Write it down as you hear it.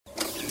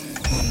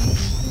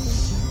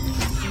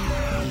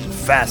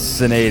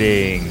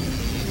fascinating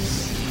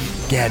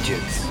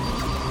gadgets,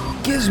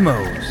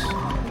 gizmos,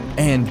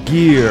 and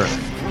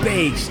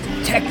gear-based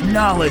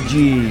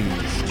technologies.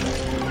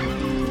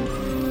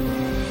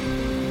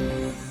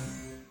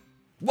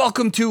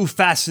 Welcome to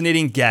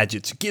Fascinating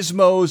Gadgets,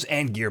 Gizmos,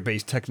 and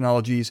Gear-Based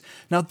Technologies.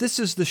 Now, this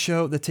is the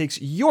show that takes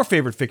your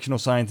favorite fictional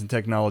science and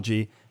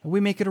technology, and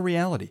we make it a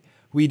reality.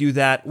 We do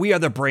that. We are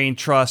the Brain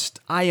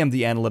Trust. I am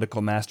the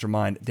analytical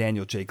mastermind,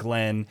 Daniel J.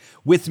 Glenn.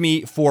 With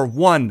me for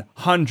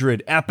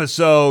 100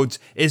 episodes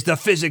is the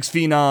physics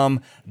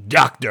phenom,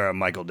 Dr.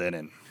 Michael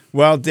Dennin.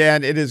 Well,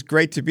 Dan, it is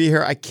great to be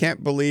here. I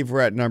can't believe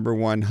we're at number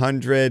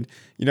 100.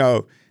 You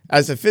know,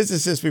 as a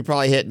physicist, we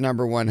probably hit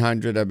number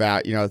 100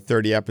 about,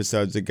 30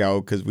 episodes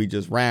ago because we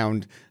just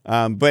round.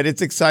 But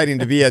it's exciting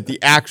to be at the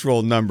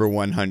actual number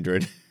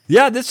 100.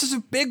 Yeah, this is a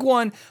big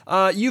one.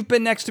 You've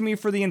been next to me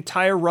for the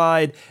entire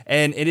ride,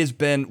 and it has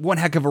been one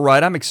heck of a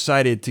ride. I'm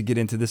excited to get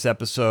into this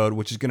episode,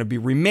 which is going to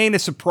remain a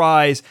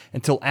surprise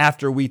until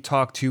after we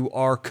talk to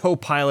our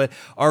co-pilot,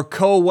 our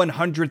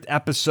co-100th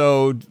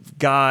episode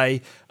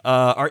guy,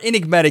 our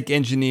enigmatic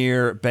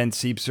engineer, Ben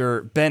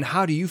Siepser. Ben,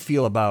 how do you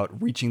feel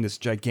about reaching this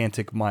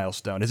gigantic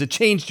milestone? Has it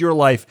changed your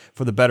life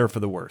for the better or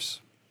for the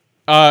worse?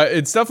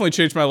 It's definitely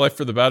changed my life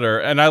for the better.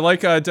 And I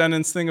like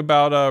Dennin's thing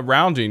about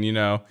rounding,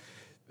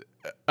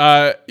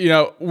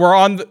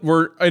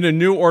 we're in a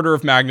new order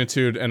of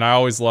magnitude, and I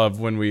always love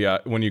when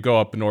you go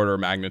up an order of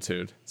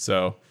magnitude.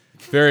 So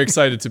very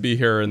excited to be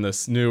here in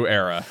this new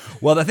era.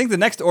 Well, I think the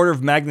next order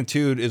of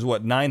magnitude is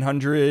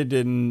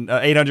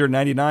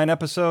 899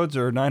 episodes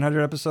or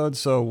 900 episodes.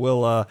 So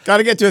we'll got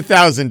to get to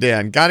 1,000,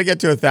 Dan. Got to get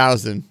to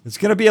 1,000. It's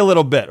going to be a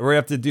little bit. We're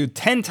going to have to do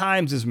 10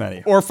 times as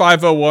many. Or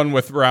 501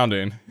 with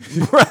rounding.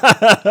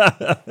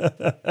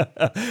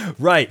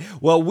 Right.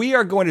 Well, we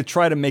are going to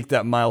try to make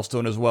that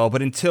milestone as well.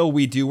 But until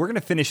we do, we're going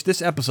to finish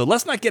this episode.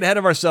 Let's not get ahead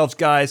of ourselves,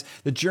 guys.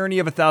 The journey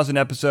of 1,000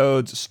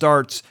 episodes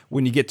starts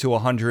when you get to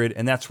 100,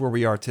 and that's where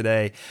we are today.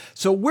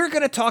 So we're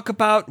going to talk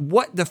about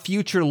what the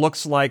future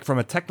looks like from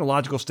a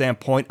technological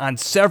standpoint on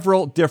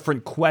several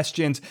different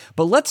questions.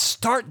 But let's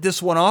start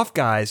this one off,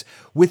 guys,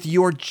 with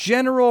your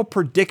general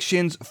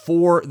predictions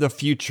for the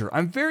future.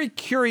 I'm very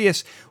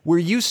curious where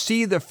you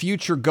see the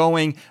future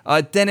going.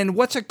 Dennin,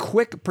 what's a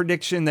quick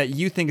prediction that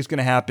you think is going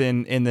to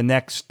happen in the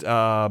next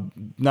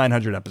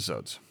 900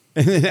 episodes?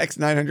 In the next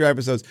 900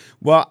 episodes.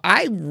 Well,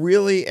 I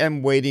really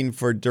am waiting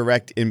for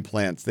direct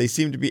implants. They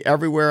seem to be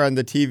everywhere on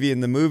the TV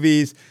and the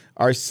movies.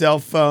 Our cell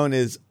phone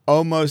is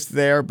almost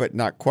there, but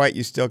not quite.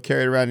 You still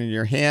carry it around in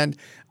your hand.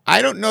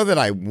 I don't know that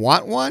I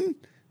want one,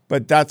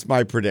 but that's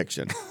my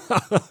prediction.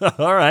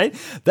 All right.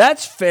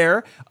 That's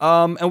fair.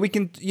 And we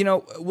can,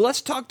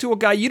 let's talk to a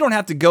guy. You don't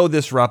have to go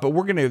this route, but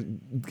we're going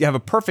to have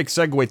a perfect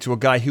segue to a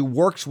guy who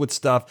works with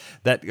stuff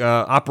that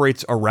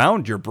operates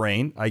around your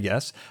brain, I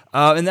guess.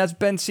 And that's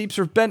Ben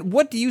Siepser. Ben,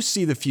 what do you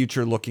see the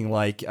future looking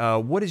like?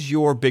 What is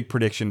your big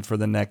prediction for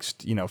the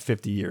next,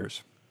 50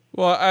 years?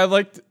 Well, I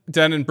liked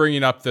Dennin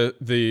bringing up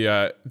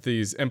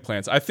these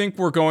implants. I think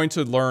we're going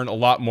to learn a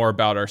lot more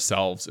about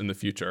ourselves in the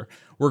future.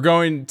 We're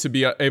going to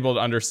be able to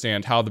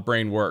understand how the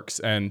brain works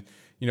and,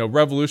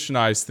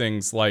 revolutionize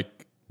things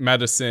like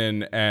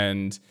medicine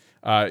and,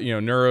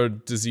 neuro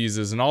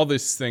diseases and all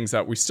these things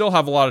that we still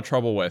have a lot of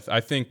trouble with. I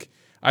think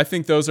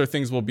those are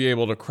things we'll be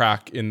able to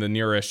crack in the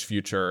nearish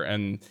future,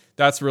 and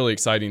that's really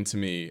exciting to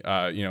me.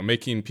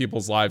 Making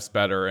people's lives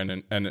better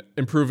and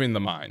improving the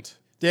mind.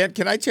 Dan,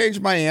 can I change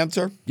my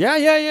answer?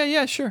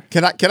 Yeah, sure.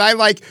 Can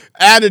I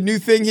add a new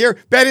thing here?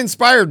 Ben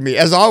inspired me,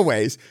 as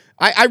always.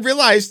 I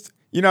realized,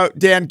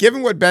 Dan,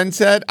 given what Ben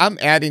said, I'm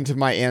adding to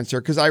my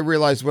answer because I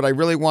realized what I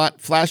really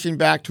want, flashing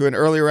back to an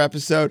earlier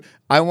episode,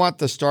 I want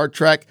the Star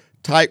Trek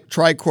type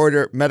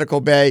tricorder medical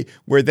bay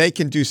where they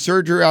can do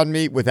surgery on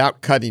me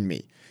without cutting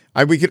me.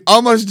 We could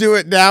almost do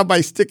it now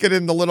by sticking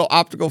in the little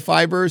optical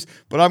fibers,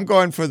 but I'm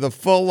going for the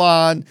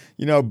full-on,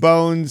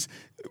 bones.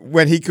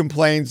 When he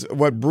complains,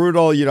 what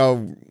brutal,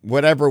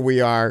 whatever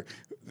we are,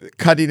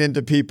 cutting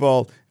into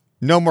people,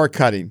 no more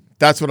cutting.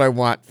 That's what I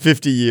want.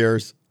 50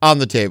 years on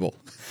the table.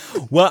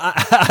 Well,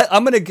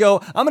 I'm going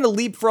to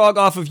leapfrog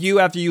off of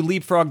you after you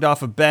leapfrogged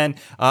off of Ben.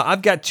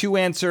 I've got two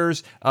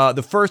answers.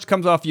 The first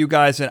comes off you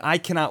guys, and I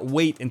cannot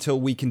wait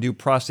until we can do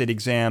prostate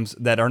exams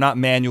that are not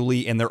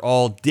manually and they're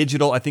all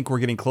digital. I think we're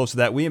getting close to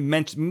that. We have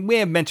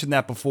mentioned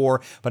that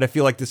before, but I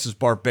feel like this is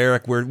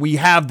barbaric where we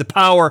have the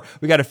power.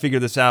 We got to figure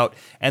this out.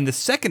 And the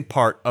second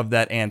part of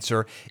that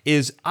answer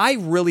is I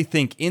really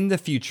think in the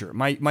future,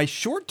 my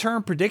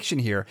short-term prediction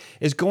here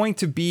is going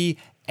to be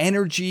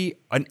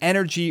an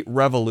energy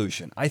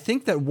revolution. I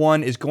think that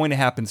one is going to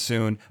happen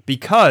soon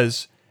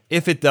because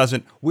if it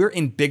doesn't, we're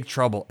in big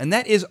trouble. And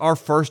that is our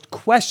first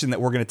question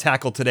that we're going to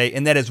tackle today.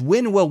 And that is,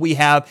 when will we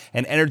have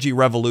an energy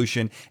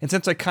revolution? And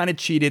since I kind of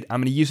cheated,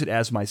 I'm going to use it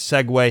as my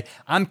segue.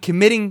 I'm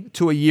committing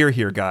to a year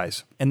here,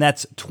 guys. And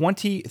that's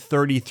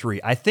 2033.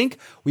 I think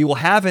we will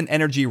have an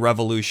energy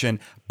revolution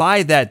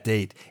by that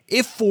date,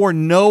 if for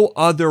no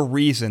other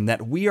reason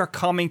that we are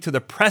coming to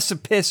the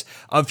precipice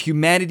of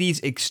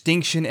humanity's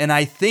extinction. And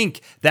I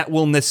think that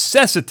will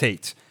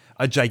necessitate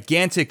a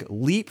gigantic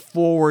leap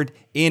forward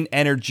in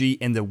energy,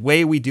 in the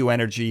way we do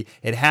energy.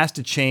 It has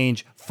to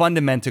change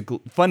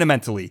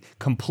fundamentally,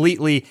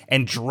 completely,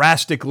 and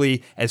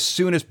drastically as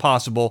soon as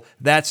possible.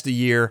 That's the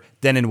year.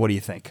 Denon, what do you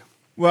think?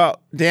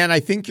 Well, Dan, I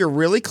think you're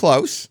really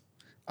close.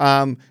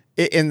 In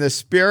the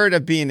spirit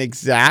of being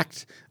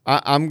exact,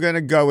 I'm going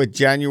to go with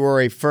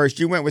January 1st.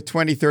 You went with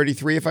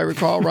 2033, if I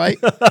recall, right?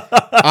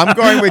 I'm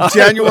going with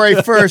January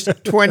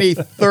 1st,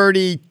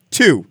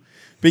 2032.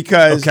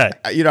 Because,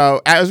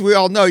 as we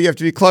all know, you have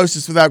to be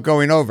closest without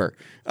going over.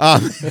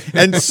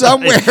 And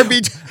somewhere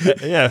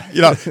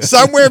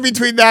somewhere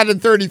between that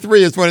and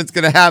 33 is when it's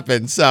going to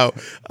happen. So,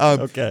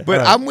 but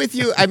I'm with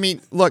you. I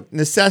mean, look,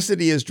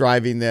 necessity is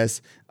driving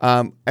this.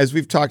 As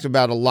we've talked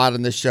about a lot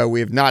on this show, we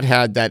have not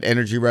had that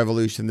energy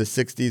revolution the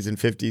 60s and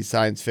 50s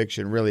science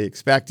fiction really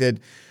expected.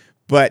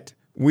 But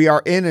we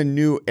are in a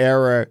new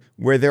era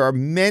where there are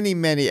many,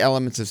 many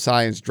elements of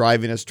science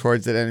driving us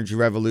towards that energy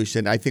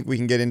revolution. I think we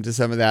can get into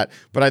some of that,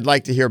 but I'd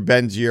like to hear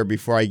Ben's year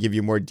before I give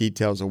you more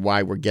details of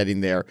why we're getting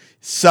there,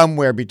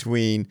 somewhere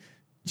between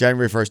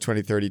January 1st,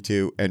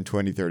 2032 and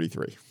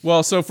 2033.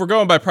 Well, so if we're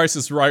going by Price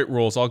is Right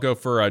rules, I'll go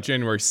for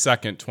January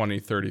 2nd,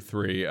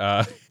 2033.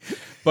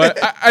 But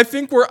I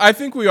think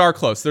we are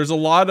close. There's a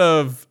lot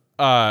of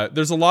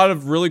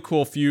really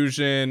cool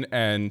fusion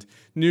and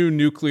new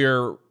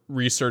nuclear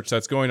research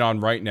that's going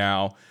on right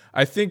now.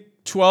 I think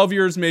 12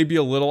 years may be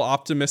a little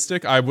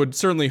optimistic. I would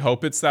certainly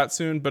hope it's that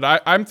soon, but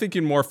I'm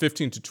thinking more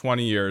 15 to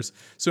 20 years.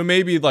 So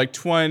maybe like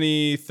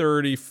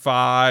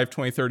 2035,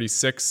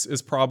 2036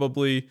 is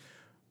probably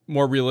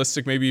more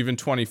realistic, maybe even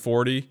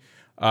 2040.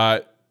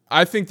 I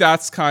think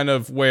that's kind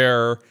of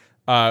where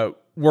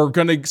we're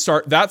going to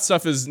start. That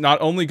stuff is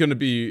not only going to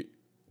be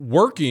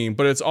working,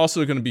 but it's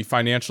also going to be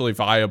financially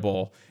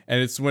viable.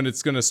 And it's when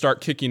it's going to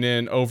start kicking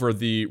in over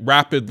the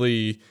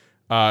rapidly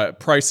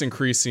price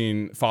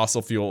increasing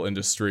fossil fuel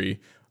industry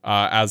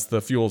as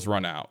the fuels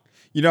run out.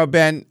 You know,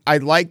 Ben, I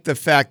like the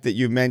fact that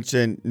you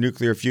mentioned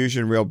nuclear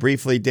fusion real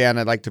briefly. Dan,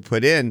 I'd like to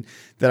put in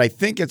that I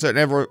think it's an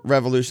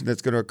revolution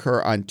that's going to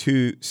occur on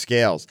two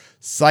scales,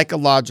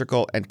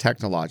 psychological and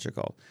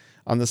technological.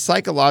 On the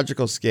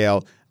psychological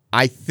scale,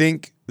 I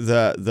think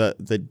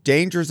the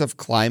dangers of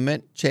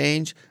climate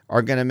change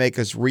are going to make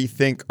us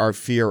rethink our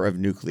fear of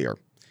nuclear.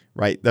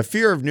 Right. The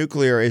fear of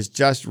nuclear is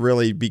just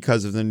really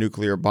because of the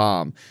nuclear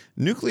bomb.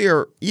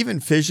 Nuclear,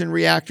 even fission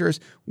reactors,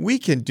 we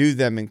can do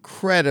them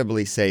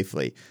incredibly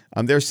safely.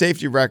 Their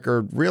safety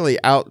record really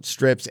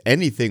outstrips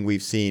anything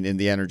we've seen in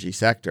the energy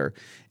sector.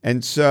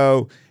 And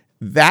so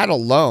that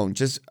alone,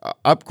 just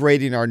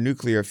upgrading our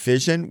nuclear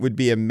fission would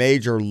be a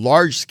major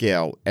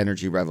large-scale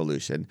energy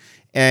revolution.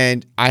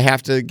 And I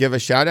have to give a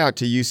shout out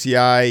to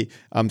UCI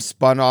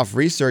spun off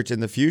research in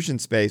the fusion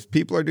space.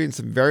 People are doing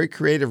some very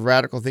creative,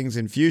 radical things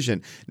in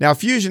fusion. Now,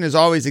 fusion is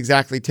always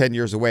exactly 10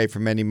 years away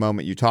from any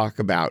moment you talk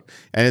about.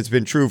 And it's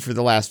been true for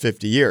the last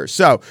 50 years.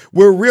 So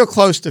we're real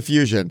close to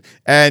fusion.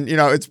 And,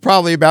 it's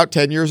probably about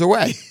 10 years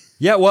away.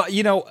 Yeah, well,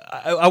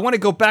 I want to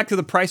go back to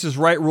the Price is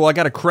Right rule. I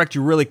got to correct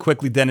you really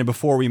quickly, Denon,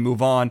 before we move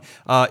on.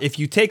 If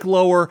you take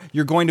lower,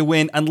 you're going to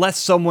win unless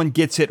someone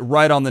gets it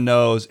right on the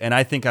nose, and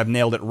I think I've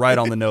nailed it right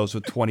on the nose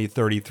with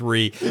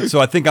 2033. So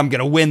I think I'm going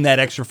to win that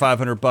extra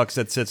 $500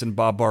 that sits in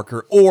Bob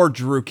Barker or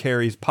Drew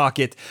Carey's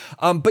pocket.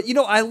 But,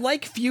 I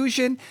like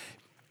fusion.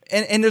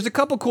 And there's a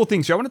couple cool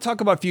things here. I want to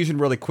talk about fusion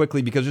really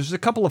quickly because there's a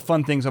couple of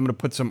fun things. I'm going to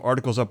put some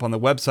articles up on the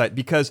website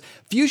because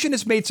fusion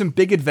has made some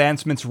big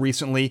advancements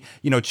recently.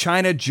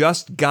 China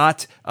just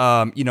got,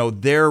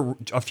 their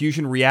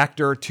fusion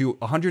reactor to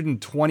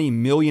 120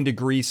 million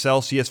degrees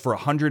Celsius for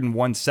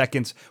 101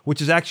 seconds,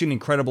 which is actually an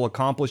incredible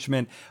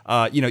accomplishment.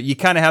 You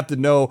kind of have to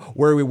know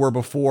where we were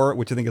before,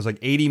 which I think is like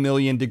 80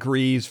 million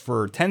degrees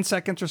for 10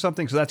 seconds or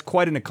something. So that's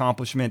quite an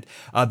accomplishment.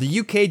 The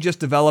UK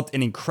just developed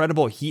an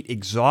incredible heat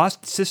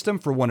exhaust system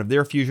for one of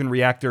their fusion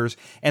reactors,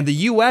 and the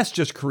U.S.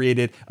 just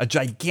created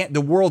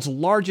the world's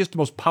largest,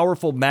 most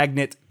powerful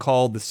magnet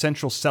called the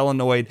Central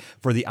Solenoid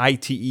for the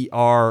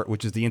ITER,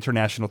 which is the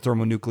International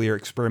Thermonuclear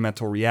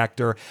Experimental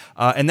Reactor.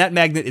 And that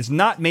magnet is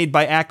not made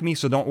by Acme,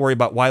 so don't worry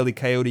about Wile E.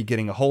 Coyote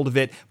getting a hold of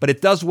it, but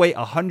it does weigh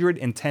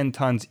 110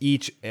 tons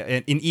each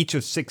in each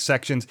of 6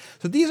 sections.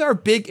 So these are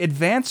big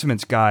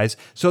advancements, guys.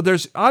 So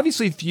there's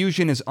obviously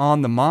fusion is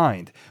on the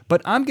mind,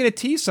 but I'm going to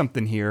tease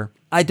something here.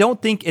 I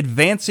don't think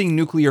advancing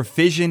nuclear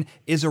fission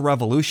is a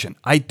revolution.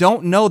 I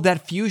don't know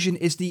that fusion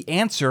is the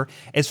answer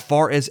as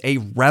far as a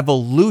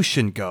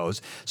revolution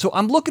goes. So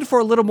I'm looking for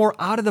a little more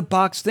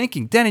out-of-the-box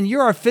thinking. Denon,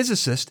 you're our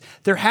physicist.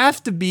 There has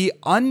to be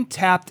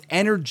untapped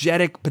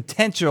energetic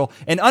potential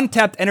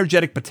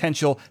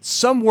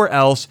somewhere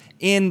else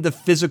in the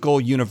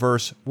physical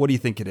universe. What do you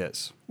think it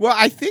is? Well,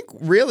 I think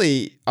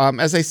really,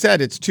 as I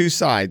said, it's two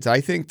sides. I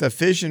think the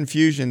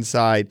fission-fusion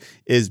side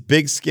is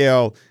big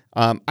scale.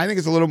 I think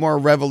it's a little more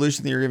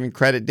revolution than you're giving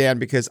credit, Dan,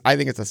 because I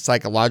think it's a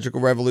psychological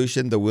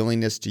revolution, the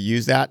willingness to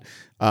use that.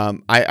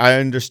 I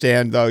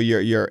understand, though,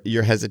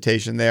 your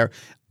hesitation there.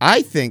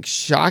 I think,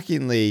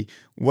 shockingly,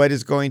 what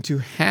is going to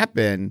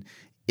happen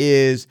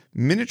is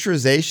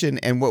miniaturization,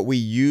 and what we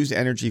use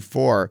energy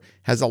for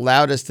has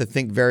allowed us to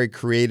think very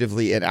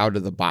creatively and out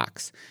of the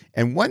box.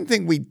 And one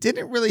thing we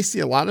didn't really see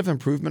a lot of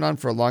improvement on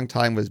for a long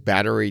time was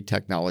battery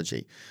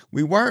technology.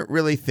 We weren't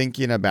really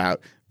thinking about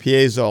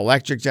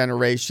piezoelectric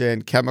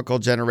generation, chemical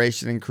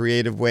generation in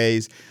creative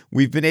ways.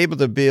 We've been able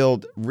to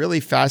build really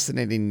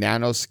fascinating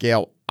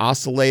nanoscale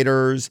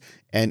oscillators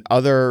and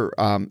other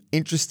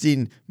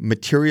interesting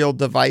material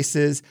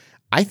devices.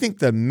 I think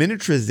the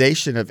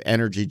miniaturization of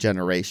energy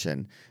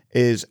generation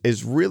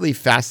is really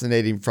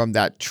fascinating from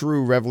that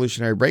true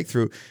revolutionary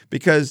breakthrough,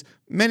 because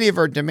many of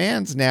our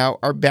demands now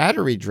are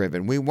battery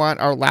driven. We want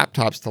our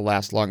laptops to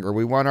last longer.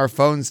 We want our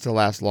phones to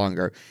last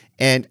longer.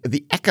 And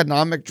the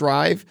economic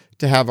drive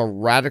to have a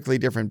radically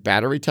different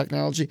battery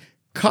technology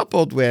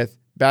coupled with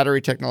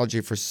battery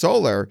technology for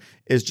solar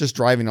is just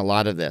driving a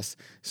lot of this.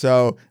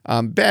 So,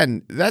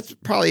 Ben, that's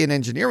probably an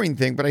engineering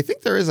thing, but I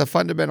think there is a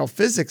fundamental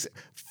physics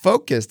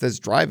focus that's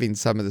driving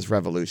some of this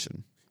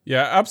revolution.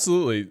 Yeah,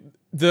 absolutely.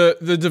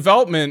 The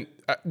development,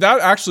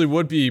 that actually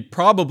would be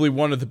probably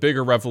one of the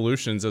bigger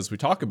revolutions as we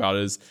talk about,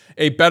 is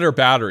a better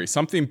battery,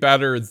 something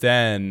better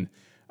than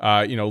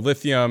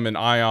lithium and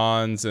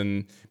ions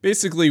and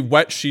basically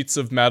wet sheets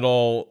of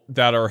metal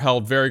that are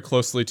held very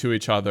closely to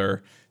each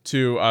other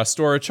to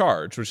store a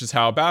charge, which is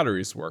how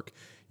batteries work.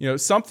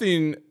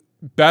 Something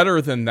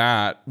better than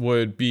that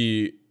would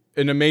be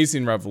an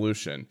amazing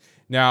revolution.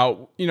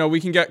 Now, we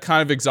can get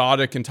kind of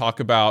exotic and talk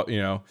about,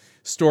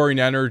 storing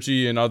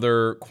energy in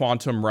other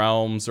quantum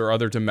realms or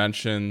other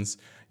dimensions.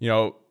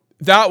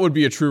 That would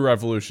be a true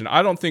revolution.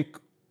 I don't think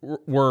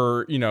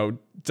we're,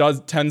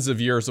 tens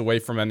of years away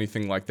from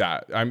anything like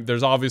that.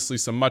 There's obviously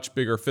some much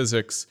bigger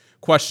physics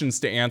questions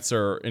to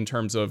answer in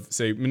terms of,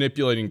 say,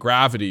 manipulating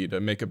gravity to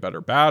make a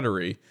better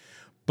battery.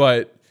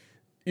 But,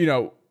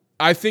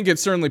 I think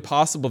it's certainly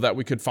possible that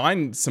we could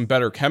find some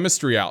better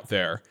chemistry out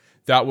there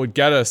that would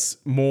get us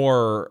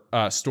more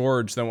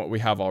storage than what we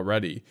have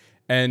already.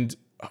 And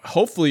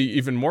hopefully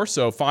even more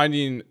so,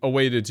 finding a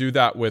way to do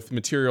that with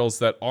materials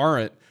that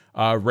aren't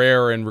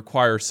rare and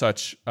require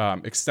such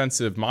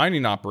extensive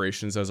mining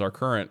operations as our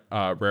current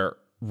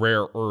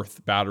rare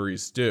earth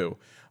batteries do.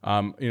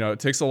 It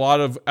takes a lot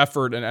of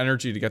effort and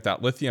energy to get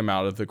that lithium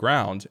out of the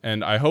ground.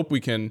 And I hope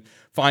we can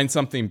find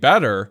something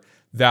better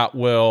that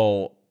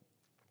will,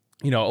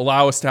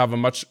 allow us to have a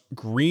much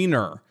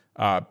greener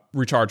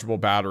rechargeable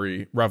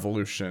battery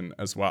revolution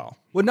as well.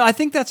 Well, no, I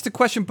think that's the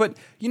question. But,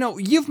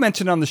 you've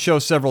mentioned on the show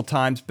several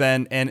times,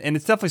 Ben, and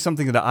it's definitely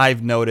something that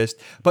I've noticed.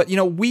 But,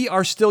 we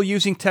are still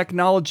using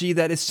technology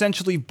that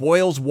essentially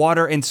boils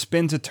water and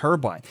spins a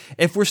turbine.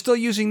 If we're still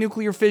using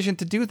nuclear fission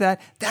to do that,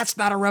 that's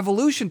not a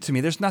revolution to me.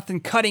 There's nothing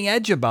cutting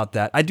edge about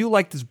that. I do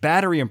like this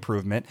battery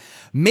improvement.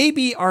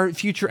 Maybe our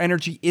future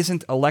energy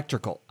isn't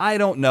electrical. I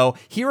don't know.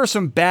 Here are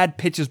some bad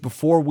pitches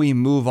before we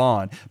move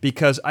on,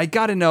 because I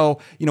got to know,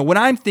 when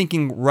I'm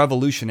thinking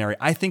revolutionary,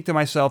 I think to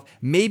myself,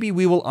 maybe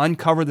we will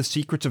uncover the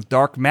secrets of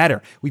dark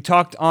matter. We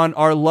talked on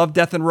our Love,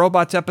 Death, and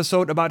Robots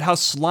episode about how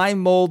slime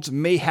molds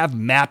may have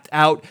mapped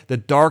out the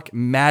dark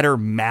matter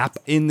map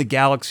in the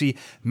galaxy.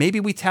 Maybe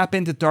we tap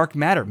into dark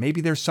matter.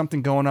 Maybe there's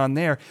something going on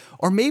there.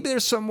 Or maybe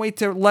there's some way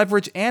to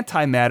leverage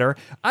antimatter.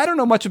 I don't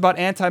know much about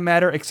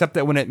antimatter, except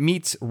that when it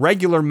meets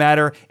regular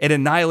matter, it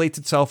annihilates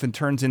itself and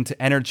turns into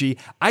energy.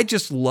 I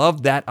just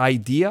love that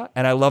idea,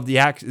 and I love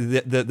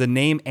the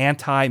name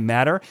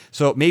antimatter.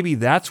 So maybe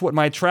that's what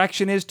my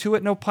attraction is to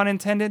it, no pun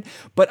intended.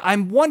 But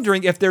I'm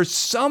wondering if there's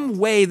some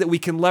way that we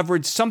can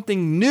leverage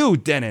something new,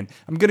 Denon.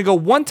 I'm going to go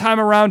one time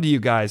around to you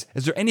guys.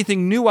 Is there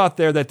anything new out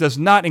there that does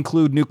not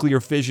include nuclear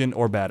fission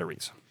or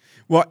batteries?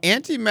 Well,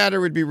 antimatter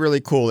would be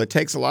really cool. It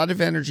takes a lot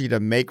of energy to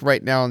make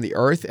right now on the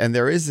Earth, and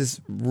there is this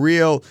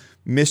real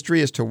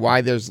mystery as to why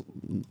there's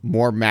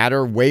more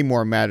matter, way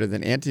more matter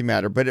than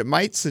antimatter, but it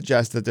might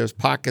suggest that there's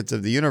pockets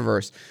of the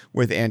universe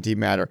with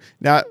antimatter.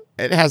 Now,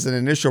 it has an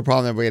initial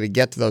problem that we're going to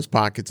get to those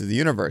pockets of the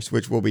universe,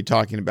 which we'll be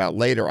talking about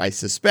later, I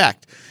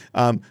suspect.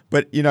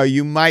 But,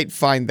 you might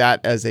find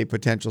that as a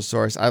potential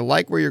source. I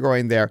like where you're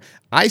going there.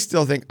 I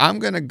still think I'm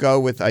going to go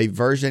with a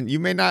version. You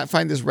may not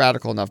find this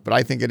radical enough, but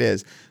I think it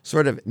is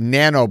sort of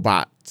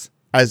nanobots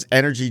as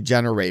energy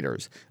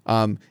generators.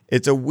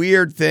 It's a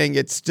weird thing.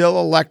 It's still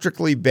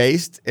electrically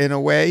based in a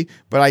way,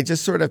 but I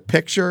just sort of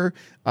picture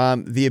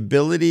the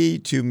ability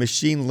to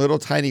machine little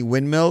tiny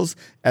windmills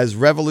as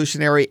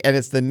revolutionary, and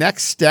it's the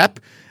next step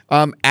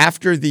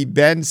after the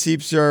Ben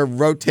Siepser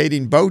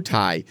rotating bow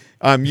tie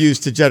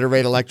used to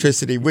generate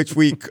electricity, which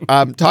we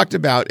talked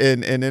about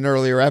in an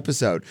earlier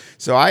episode.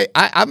 So I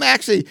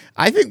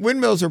think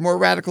windmills are more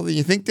radical than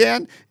you think,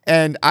 Dan.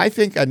 And I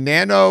think a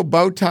nano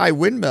bow tie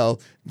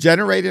windmill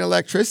generating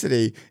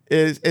electricity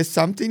is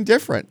something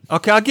different.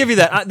 Okay, I'll give you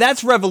that.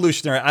 That's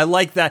revolutionary. I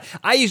like that.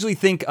 I usually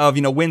think of,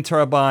 wind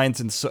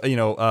turbines and,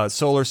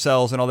 solar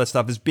cells and all that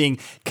stuff as being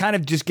kind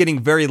of just getting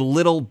very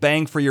little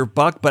bang for your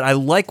buck, but I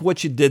like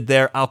what you did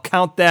there. I'll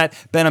count that.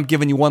 Ben, I'm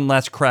giving you one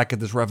last crack at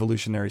this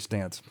revolutionary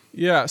stance.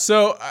 Yeah,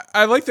 so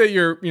I like that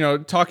you're,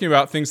 talking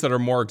about things that are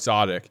more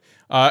exotic.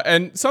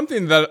 And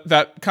something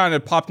that kind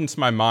of popped into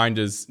my mind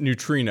is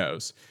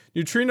neutrinos.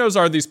 Neutrinos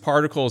are these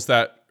particles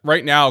that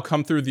right now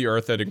come through the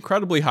Earth at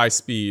incredibly high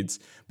speeds,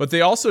 but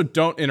they also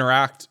don't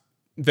interact.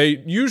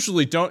 They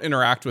usually don't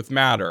interact with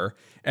matter,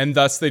 and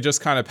thus they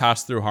just kind of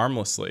pass through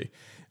harmlessly.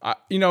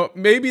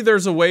 Maybe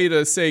there's a way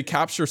to, say,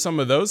 capture some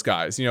of those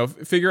guys,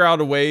 figure out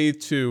a way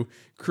to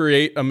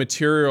create a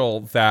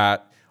material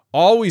that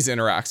always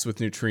interacts with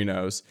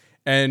neutrinos.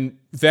 And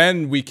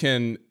then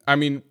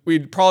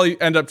we'd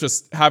probably end up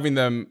just having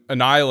them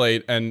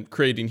annihilate and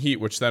creating heat,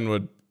 which then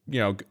would,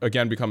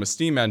 again, become a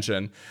steam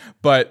engine.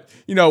 But,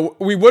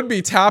 we would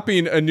be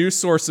tapping a new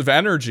source of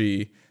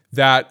energy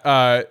that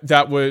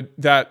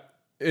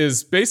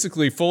is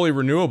basically fully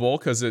renewable,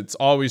 because it's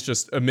always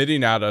just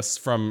emitting at us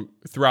from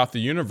throughout the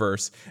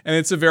universe. And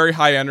it's a very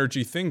high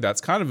energy thing that's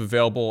kind of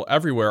available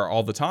everywhere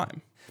all the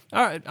time.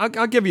 All right,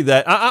 I'll give you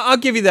that. I'll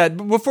give you that.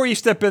 But before you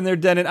step in there,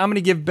 Denon, I'm going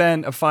to give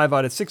Ben a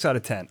 6 out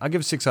of 10. I'll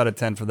give a 6 out of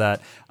 10 for that.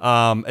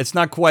 It's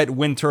not quite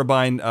wind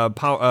turbine,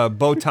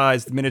 bow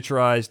ties,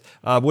 miniaturized.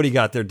 What do you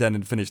got there, Denon,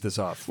 to finish this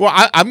off? Well,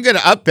 I'm going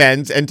to up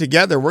Ben's, and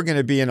together we're going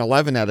to be an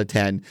 11 out of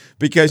 10,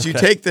 because you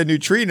take the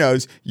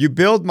neutrinos, you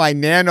build my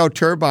nano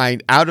turbine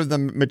out of the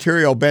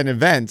material Ben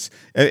invents.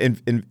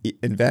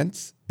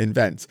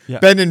 Yeah.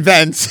 Ben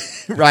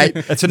invents, right?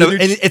 It's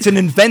an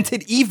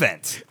invented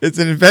event. It's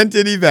an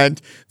invented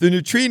event. The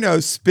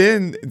neutrinos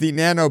spin the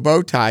nano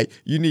bow tie.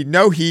 You need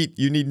no heat.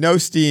 You need no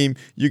steam.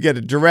 You get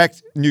a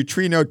direct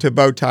neutrino to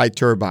bow tie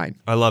turbine.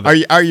 I love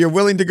it. Are you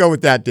willing to go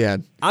with that,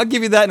 Dan? I'll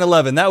give you that an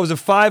 11. That was a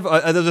 5.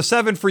 There's a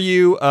 7 for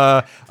you,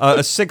 a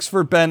 6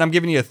 for Ben. I'm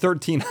giving you a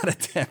 13 out of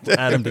 10 to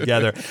add them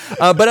together.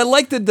 But I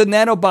like the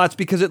nanobots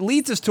because it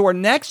leads us to our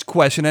next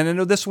question, and I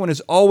know this one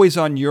is always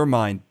on your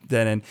mind,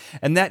 Denon,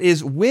 and that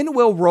is, when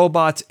will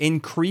robots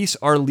increase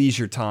our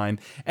leisure time?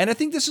 And I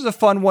think this is a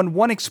fun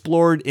one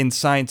explored in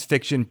science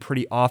fiction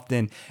pretty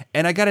often.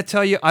 And I got to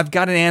tell you, I've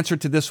got an answer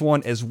to this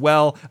one as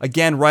well.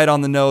 Again, right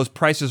on the nose,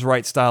 Price is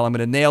Right style. I'm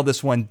going to nail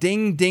this one.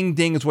 Ding, ding,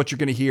 ding is what you're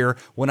going to hear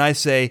when I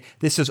say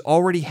this has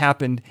already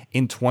happened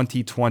in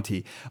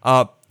 2020.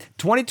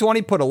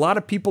 2020 put a lot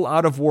of people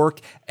out of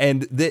work,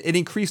 and it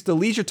increased the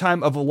leisure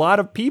time of a lot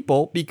of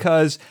people,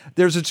 because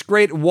there's this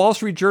great Wall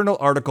Street Journal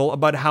article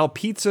about how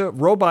pizza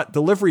robot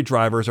delivery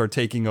drivers are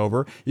taking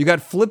over. You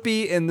got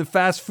Flippy in the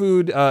fast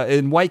food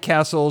in White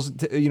Castles,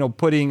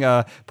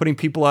 putting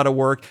people out of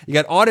work. You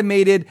got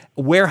automated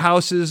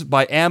warehouses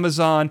by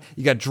Amazon.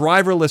 You got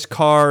driverless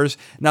cars.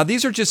 Now,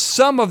 these are just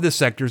some of the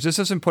sectors. This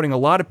isn't putting a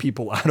lot of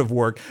people out of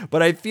work,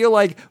 but I feel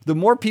like the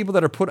more people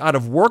that are put out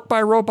of work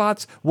by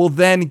robots will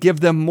then give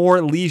them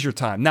more leisure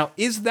time. Now,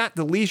 is that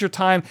the leisure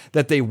time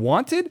that they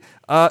wanted?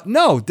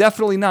 No,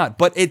 definitely not.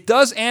 But it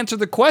does answer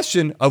the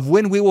question of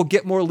when we will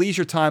get more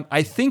leisure time.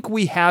 I think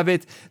we have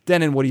it.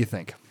 Denon, what do you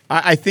think?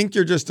 I think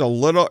you're just a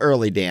little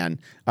early, Dan.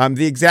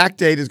 The exact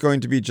date is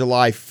going to be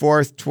July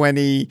 4th,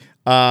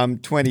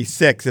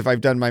 2026, if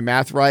I've done my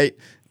math right.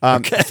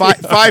 Okay.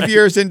 5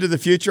 years into the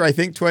future, I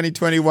think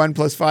 2021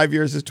 plus 5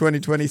 years is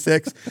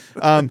 2026.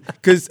 And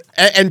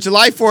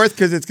July 4th,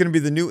 because it's going to be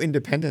the new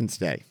Independence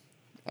Day.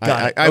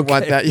 I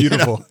want that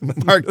beautiful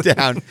marked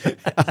down.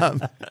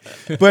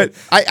 But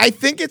I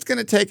think it's going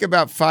to take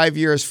about 5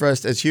 years for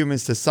us as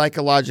humans to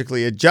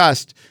psychologically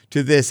adjust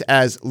to this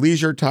as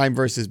leisure time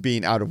versus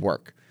being out of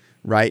work,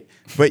 right?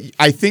 But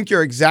I think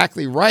you're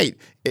exactly right.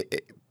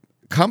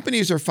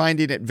 Companies are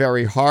finding it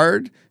very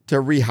hard to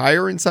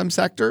rehire in some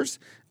sectors.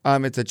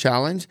 It's a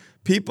challenge.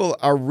 People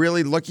are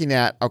really looking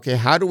at, okay,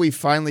 how do we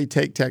finally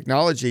take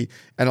technology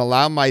and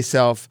allow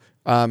myself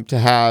to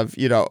have,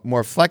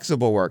 more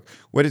flexible work?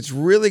 What it's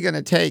really going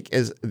to take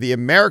is the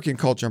American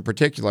culture in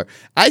particular.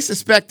 I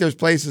suspect there's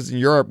places in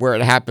Europe where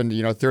it happened,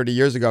 30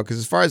 years ago, because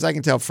as far as I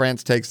can tell,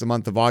 France takes the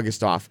month of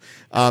August off.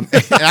 And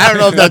I don't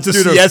know if that's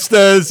due to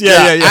siestas.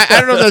 Yeah. I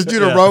don't know if that's due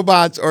to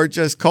robots or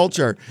just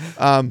culture.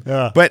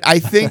 But I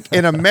think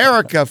in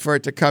America, for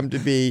it to come to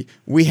be,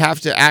 we have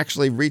to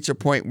actually reach a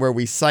point where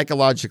we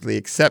psychologically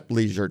accept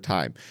leisure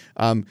time.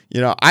 I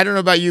don't know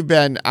about you,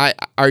 Ben.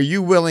 Are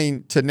you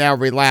willing to now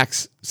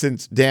relax,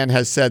 since Dan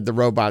has said the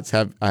robots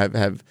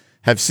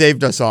have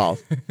saved us all?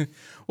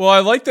 Well, I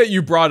like that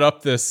you brought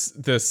up this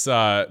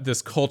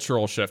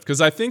cultural shift,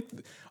 because I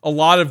think a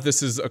lot of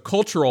this is a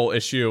cultural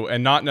issue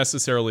and not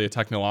necessarily a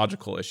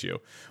technological issue.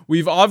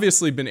 We've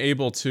obviously been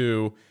able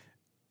to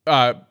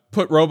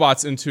put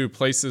robots into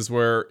places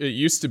where it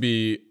used to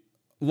be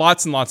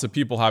lots and lots of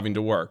people having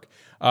to work.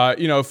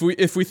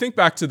 If we think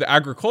back to the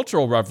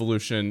agricultural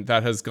revolution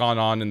that has gone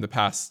on in the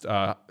past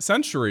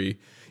century,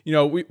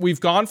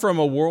 we've gone from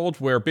a world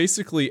where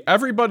basically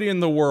everybody in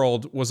the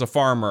world was a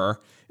farmer,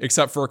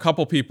 except for a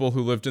couple people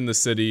who lived in the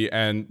city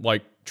and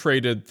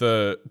traded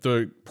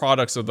the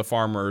products of the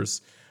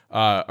farmers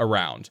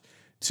around,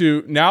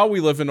 to now we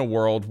live in a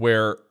world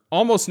where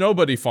almost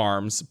nobody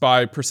farms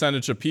by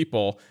percentage of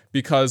people,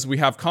 because we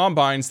have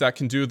combines that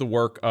can do the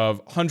work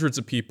of hundreds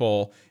of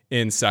people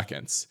in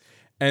seconds.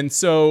 And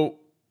so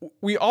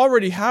we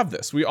already have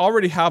this. We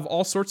already have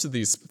all sorts of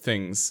these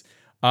things.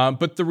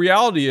 But the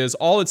reality is,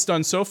 all it's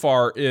done so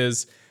far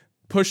is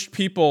push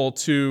people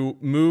to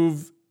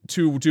move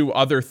to do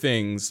other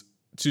things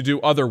to do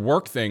other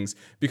work things,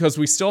 because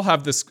we still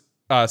have this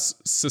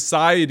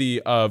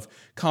society of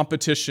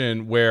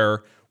competition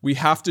where we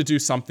have to do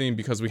something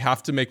because we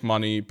have to make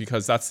money,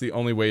 because that's the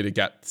only way to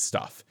get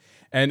stuff.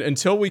 And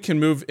until we can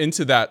move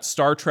into that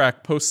Star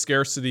Trek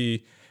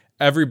post-scarcity,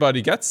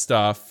 everybody gets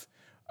stuff,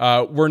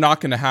 we're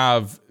not going to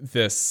have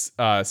this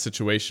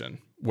situation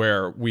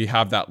where we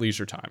have that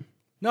leisure time.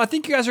 No, I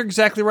think you guys are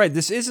exactly right.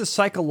 This is a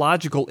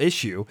psychological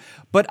issue,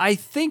 but I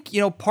think,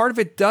 part of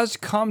it does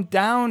come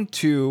down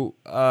to,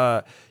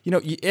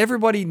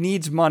 everybody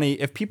needs money.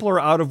 If people are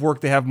out of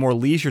work, they have more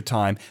leisure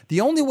time.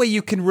 The only way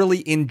you can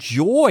really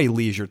enjoy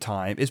leisure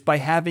time is by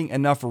having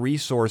enough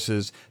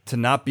resources to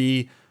not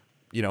be,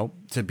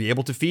 to be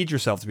able to feed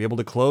yourself, to be able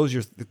to clothe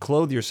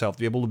yourself, to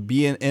be able to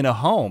be in a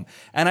home.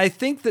 And I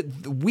think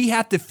that we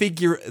have to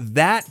figure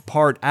that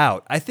part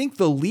out. I think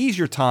the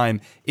leisure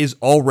time is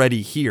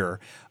already here.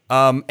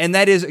 And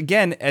that is,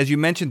 again, as you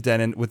mentioned,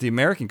 Denon, with the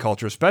American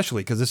culture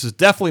especially, because this is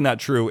definitely not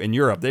true in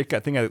Europe.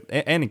 And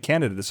in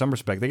Canada to some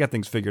respect, they got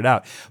things figured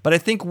out. But I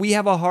think we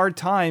have a hard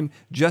time,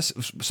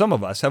 some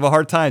of us have a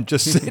hard time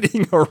just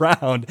sitting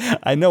around.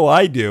 I know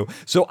I do.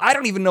 So I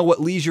don't even know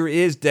what leisure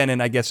is,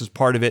 Denon, I guess is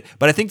part of it.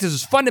 But I think this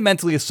is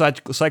fundamentally a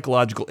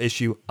psychological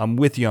issue. I'm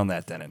with you on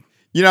that, Denon.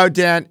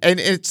 Dan,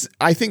 and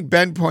I think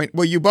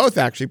you both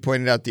actually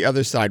pointed out the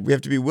other side. We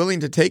have to be willing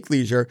to take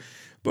leisure,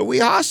 but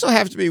we also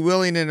have to be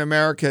willing in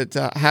America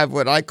to have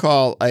what I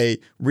call a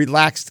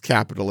relaxed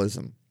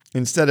capitalism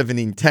instead of an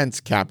intense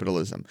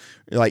capitalism.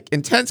 Like,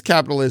 intense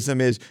capitalism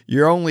is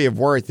you're only of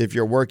worth if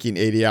you're working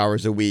 80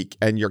 hours a week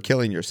and you're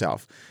killing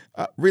yourself.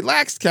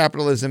 Relaxed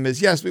capitalism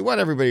is, yes, we want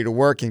everybody to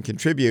work and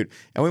contribute,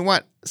 and we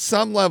want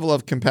some level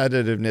of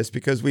competitiveness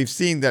because we've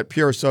seen that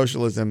pure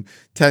socialism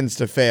tends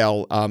to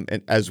fail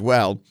as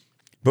well.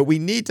 But we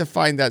need to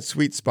find that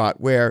sweet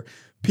spot where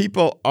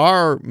people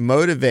are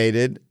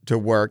motivated to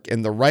work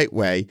in the right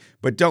way,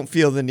 but don't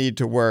feel the need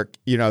to work,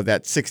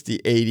 that 60,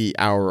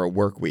 80-hour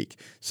work week,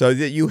 so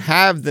that you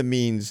have the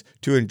means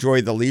to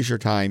enjoy the leisure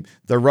time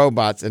the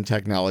robots and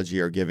technology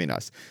are giving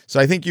us. So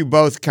I think you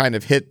both kind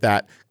of hit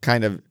that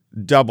kind of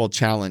double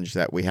challenge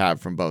that we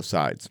have from both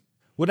sides.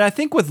 Well, I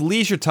think with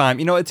leisure time,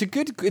 it's a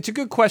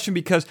good question,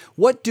 because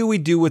what do we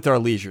do with our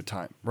leisure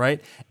time, right?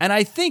 And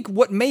I think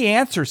what may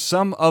answer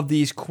some of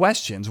these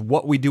questions,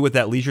 what we do with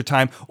that leisure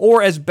time,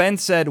 or as Ben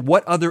said,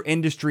 what other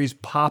industries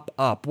pop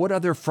up, what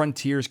other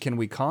frontiers can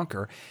we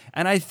conquer?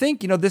 And I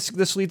think,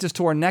 this leads us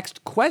to our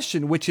next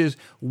question, which is,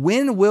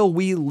 when will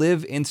we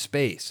live in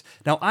space?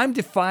 Now, I'm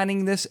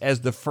defining this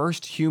as the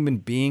first human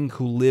being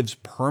who lives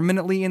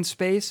permanently in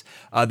space.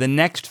 The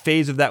next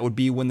phase of that would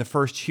be when the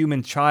first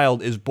human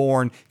child is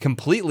born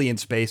completely in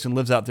space and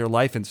lives out their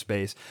life in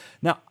space.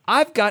 Now,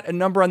 I've got a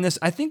number on this.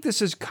 I think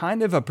this is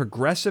kind of a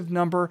progressive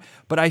number,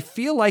 but I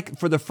feel like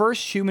for the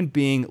first human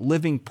being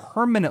living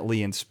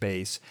permanently in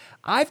space,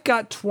 I've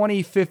got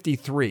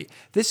 2053.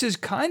 This is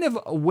kind of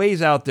a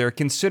ways out there,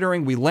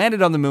 considering we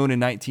landed on the moon in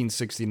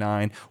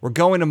 1969. We're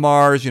going to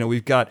Mars.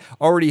 We've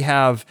already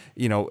have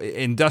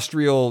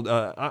industrial,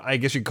 I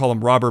guess you'd call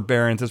them robber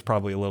barons. That's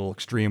probably a little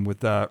extreme with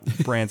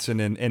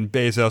Branson and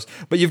Bezos.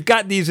 But you've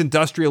got these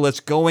industrialists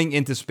going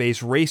into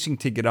space, racing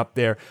to get up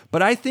there.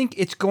 But I think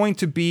it's going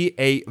to be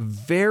a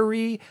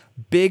very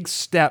big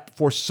step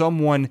for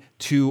someone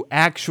to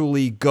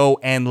actually go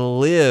and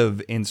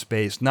live in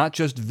space, not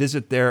just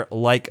visit there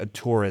like a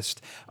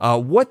tourist.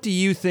 What do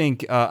you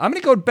think? I'm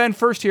going to go to Ben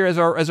first here as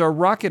our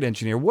rocket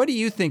engineer. What do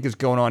you think is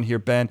going on here,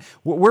 Ben?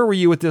 Where were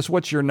you with this?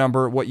 What's your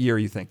number? What year are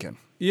you thinking?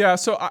 Yeah,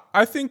 so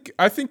I think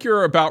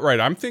you're about right.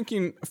 I'm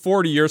thinking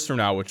 40 years from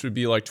now, which would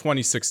be like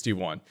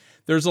 2061.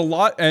 There's a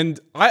lot, and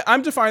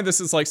I'm defining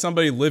this as like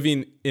somebody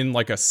living in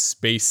like a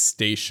space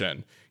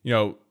station.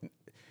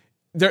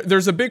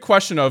 There's a big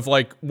question of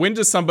like, when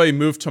does somebody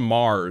move to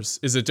Mars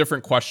is a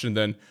different question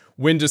than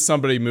when does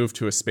somebody move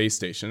to a space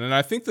station. And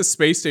I think the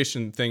space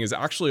station thing is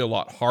actually a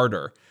lot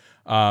harder.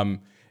 And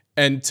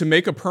to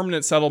make a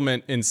permanent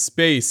settlement in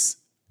space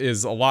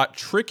is a lot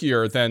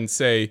trickier than,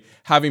 say,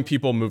 having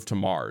people move to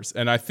Mars.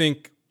 And I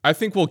think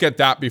we'll get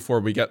that before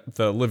we get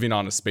the living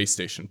on a space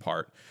station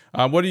part.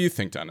 What do you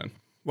think, Denon?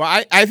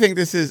 Well, I think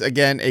this is,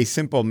 again, a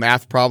simple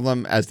math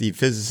problem. As the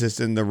physicist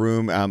in the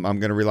room, I'm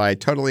going to rely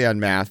totally on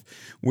math.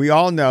 We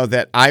all know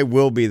that I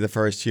will be the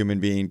first human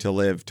being to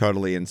live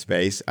totally in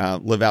space,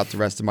 live out the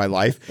rest of my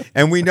life.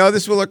 And we know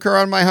this will occur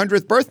on my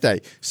 100th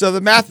birthday. So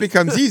the math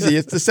becomes easy.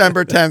 It's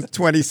December 10th,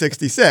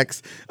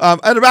 2066,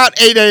 at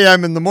about 8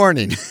 a.m. in the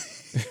morning.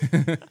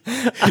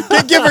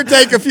 Give or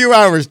take a few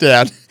hours,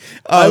 Dad.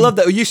 I love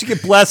that. You should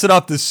get blasted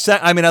off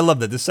I love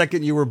that. The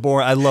second you were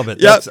born, I love it.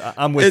 Yep.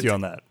 I'm with you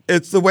on that.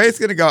 It's the way it's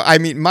going to go. I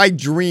mean, my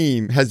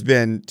dream has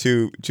been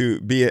to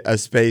be a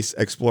space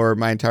explorer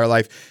my entire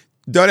life.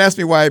 Don't ask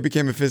me why I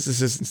became a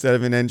physicist instead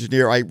of an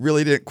engineer. I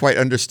really didn't quite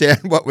understand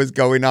what was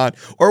going on,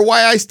 or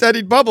why I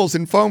studied bubbles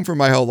and foam for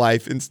my whole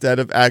life instead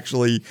of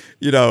actually,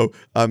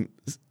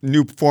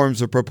 new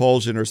forms of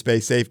propulsion or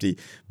space safety.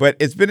 But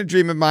it's been a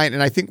dream of mine.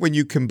 And I think when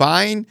you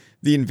combine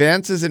the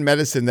advances in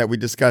medicine that we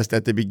discussed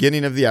at the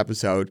beginning of the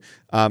episode,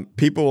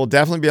 people will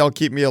definitely be able to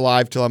keep me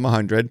alive till I'm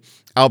 100.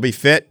 I'll be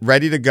fit,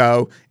 ready to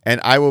go,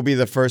 and I will be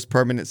the first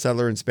permanent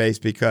settler in space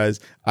because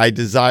I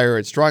desire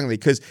it strongly.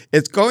 Because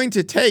it's going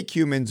to take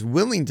humans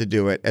willing to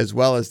do it as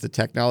well as the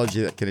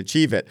technology that can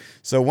achieve it.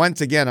 So once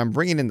again, I'm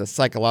bringing in the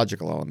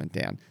psychological element,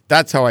 Dan.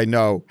 That's how I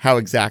know how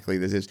exactly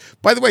this is.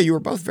 By the way, you were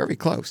both very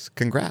close.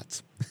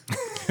 Congrats.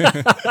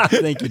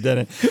 Thank you,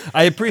 Dennis.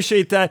 I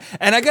appreciate that.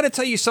 And I got to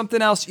tell you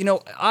something else.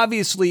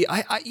 Obviously,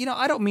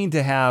 I don't mean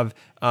to have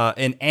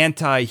an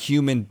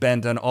anti-human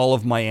bent on all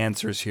of my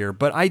answers here,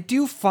 but I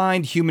do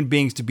find human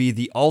beings to be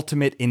the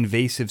ultimate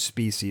invasive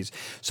species.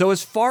 So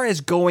as far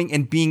as going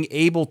and being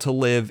able to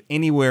live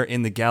anywhere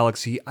in the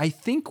galaxy, I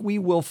think we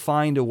will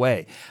find a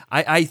way.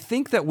 I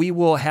think that we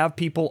will have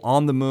people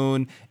on the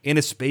moon, in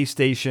a space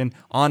station,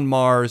 on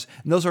Mars.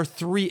 And those are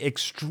three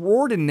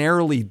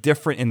extraordinarily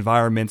different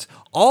environments,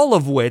 all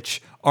of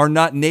which are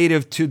not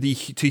native to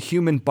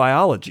human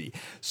biology.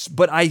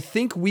 But I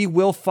think we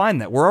will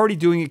find that. We're already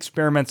doing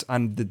experiments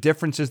on the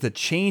differences, the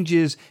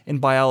changes in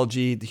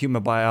biology, the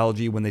human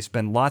biology, when they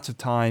spend lots of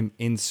time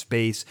in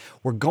space.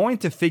 We're going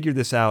to figure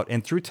this out,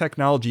 and through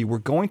technology, we're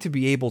going to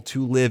be able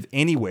to live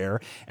anywhere.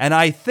 And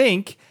I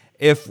think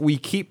if we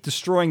keep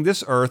destroying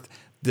this Earth,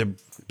 the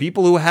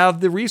people who have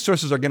the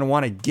resources are going to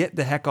want to get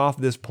the heck off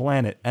this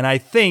planet. And I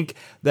think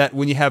that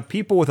when you have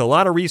people with a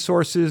lot of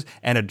resources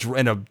and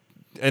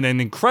an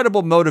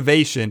incredible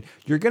motivation,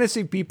 you're going to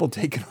see people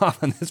taking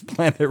off on this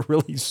planet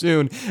really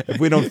soon if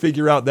we don't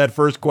figure out that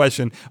first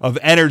question of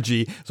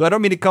energy. So I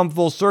don't mean to come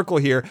full circle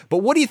here, but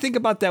what do you think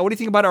about that? What do you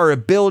think about our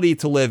ability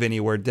to live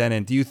anywhere,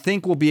 Denon? Do you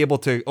think we'll be able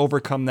to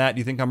overcome that? Do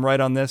you think I'm right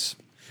on this?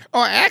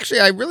 Oh, actually,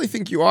 I really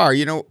think you are.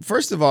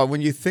 First of all, when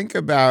you think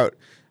about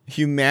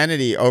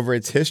humanity over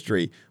its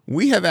history,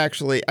 we have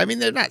actually,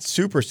 they're not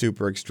super,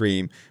 super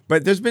extreme,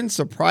 but there's been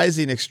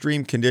surprising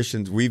extreme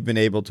conditions we've been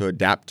able to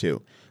adapt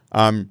to.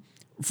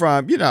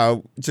 From,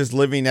 just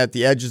living at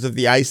the edges of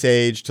the ice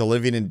age to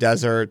living in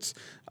deserts.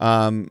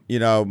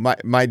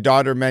 My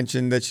daughter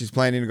mentioned that she's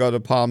planning to go to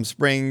Palm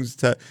Springs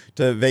to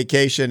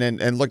vacation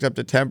and looked up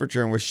the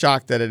temperature and was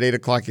shocked that at 8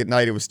 o'clock at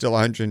night it was still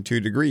 102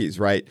 degrees,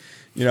 right?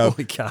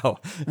 Holy cow.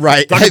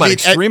 Right. Talk about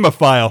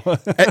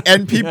extremophile.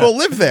 And people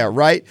live there,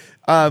 right?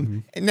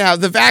 Now,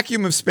 the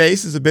vacuum of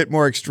space is a bit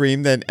more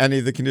extreme than any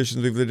of the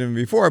conditions we've lived in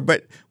before,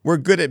 but we're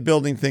good at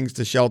building things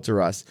to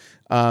shelter us.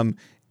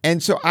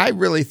 And so I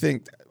really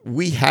think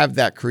we have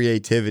that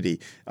creativity.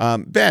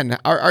 Ben,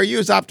 are you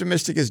as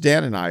optimistic as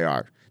Dan and I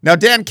are? Now,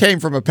 Dan came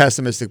from a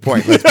pessimistic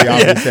point, let's be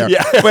honest there.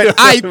 Yeah. But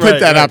I put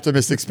that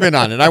optimistic spin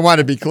on it. I want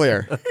to be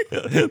clear.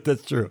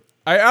 That's true.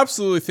 I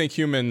absolutely think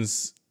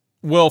humans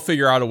will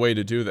figure out a way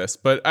to do this.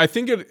 But I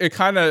think it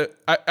kind of,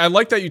 I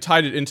like that you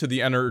tied it into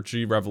the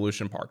energy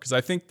revolution part, because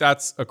I think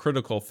that's a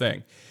critical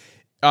thing.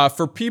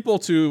 For people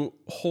to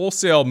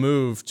wholesale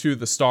move to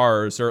the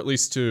stars, or at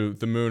least to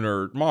the moon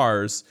or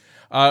Mars,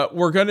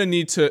 we're going to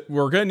need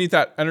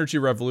that energy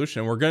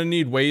revolution. We're going to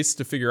need ways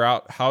to figure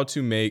out how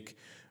to make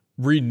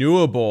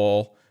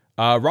renewable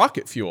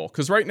rocket fuel,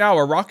 because right now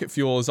our rocket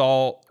fuel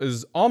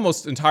is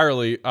almost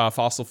entirely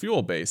fossil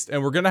fuel based,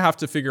 and we're going to have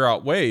to figure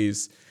out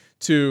ways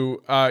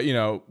to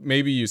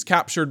maybe use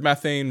captured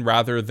methane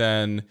rather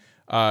than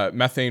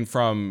methane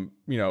from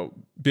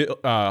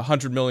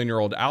 100 million year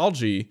old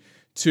algae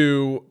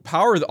to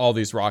power all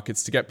these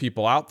rockets to get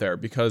people out there,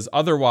 because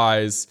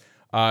otherwise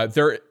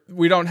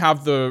we don't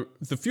have the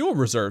fuel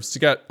reserves to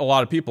get a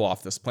lot of people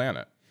off this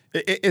planet.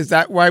 Is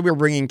that why we're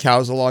bringing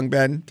cows along,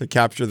 Ben, to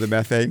capture the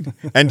methane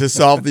and to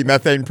solve the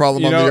methane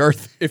problem on the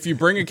Earth? If you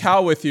bring a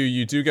cow with you,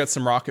 you do get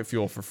some rocket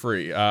fuel for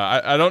free.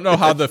 I don't know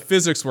how the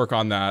physics work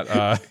on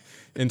that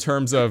in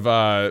terms of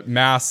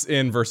mass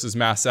in versus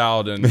mass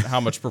out and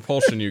how much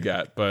propulsion you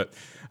get, but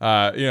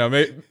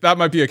that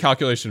might be a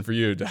calculation for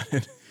you,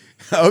 Dan.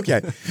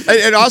 Okay.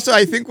 And also,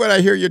 I think what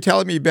I hear you're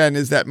telling me, Ben,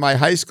 is that my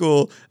high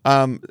school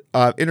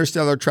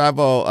interstellar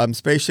travel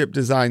spaceship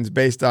designs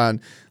based on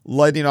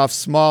lighting off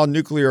small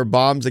nuclear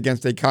bombs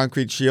against a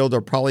concrete shield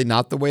are probably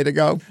not the way to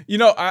go.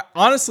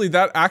 Honestly,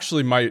 that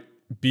actually might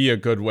be a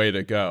good way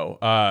to go.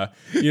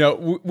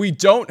 We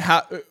do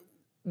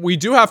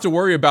have to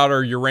worry about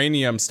our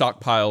uranium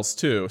stockpiles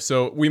too.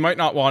 So we might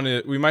not want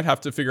to, we might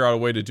have to figure out a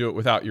way to do it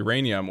without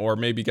uranium, or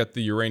maybe get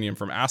the uranium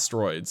from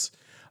asteroids.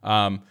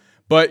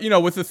 But,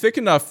 with a thick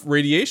enough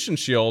radiation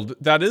shield,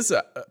 that is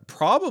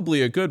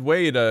probably a good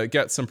way to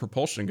get some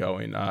propulsion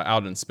going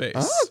out in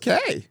space.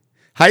 Okay.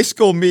 High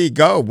school me,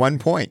 go, 1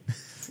 point.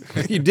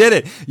 You did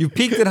it. You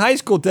peaked in high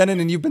school, Denon,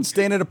 and you've been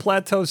staying at a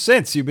plateau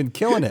since. You've been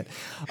killing it.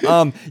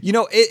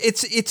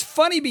 It's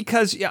funny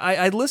because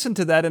I listen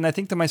to that and I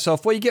think to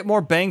myself, well, you get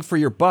more bang for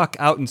your buck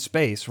out in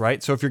space,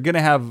 right? So if you're going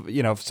to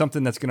have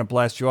something that's going to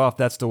blast you off,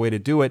 that's the way to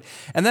do it.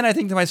 And then I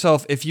think to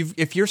myself,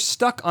 if you're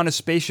stuck on a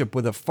spaceship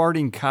with a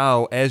farting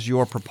cow as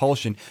your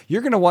propulsion,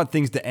 you're going to want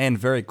things to end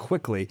very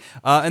quickly.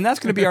 And that's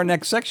going to be our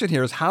next section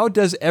here: is how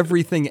does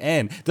everything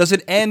end? Does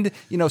it end,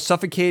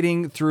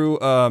 suffocating through,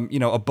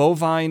 a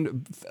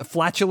bovine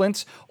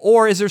flatulence,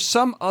 or is there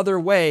some other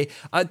way?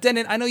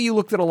 Denon, I know you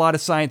looked at a lot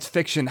of science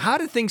fiction. How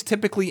do things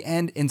typically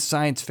end in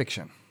science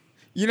fiction?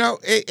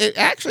 It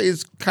actually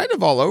is kind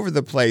of all over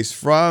the place,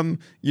 from,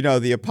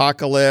 the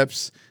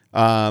apocalypse,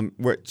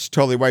 which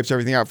totally wipes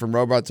everything out, from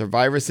robots or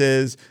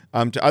viruses,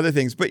 to other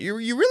things. But you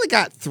really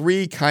got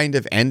three kind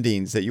of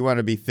endings that you want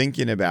to be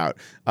thinking about.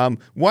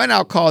 One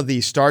I'll call the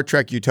Star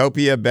Trek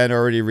utopia. Ben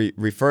already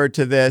referred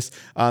to this.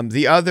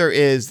 The other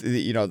is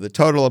the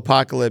total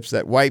apocalypse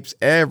that wipes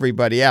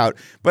everybody out.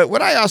 But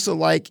what I also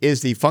like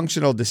is the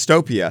functional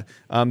dystopia,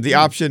 the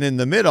option in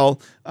the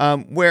middle,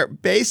 where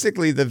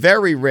basically the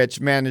very rich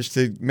manage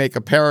to make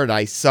a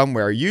paradise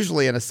somewhere,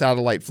 usually in a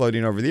satellite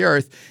floating over the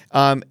Earth,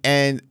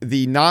 and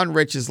the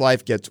non-rich's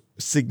life gets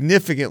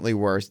significantly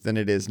worse than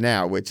it is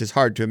now, which is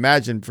hard to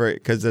imagine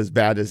because as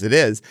bad as it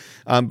is.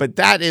 But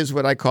that is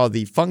what I call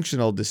the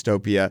functional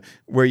dystopia,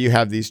 where you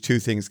have these two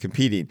things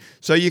competing.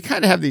 So you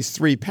kind of have these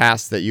three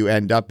paths that you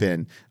end up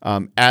in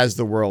as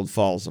the world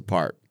falls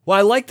apart. Well,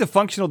 I like the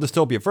functional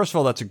dystopia. First of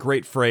all, that's a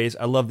great phrase.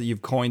 I love that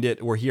you've coined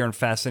it. We're here on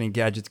Fascinating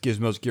Gadgets,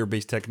 Gizmos,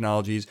 Gear-Based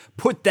Technologies.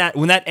 Put that,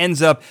 when that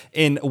ends up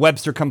in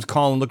Webster Comes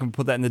Calling, look and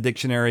put that in the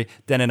dictionary,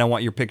 then I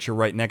want your picture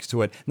right next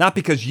to it. Not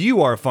because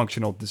you are a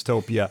functional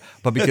dystopia,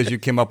 but because you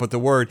came up with the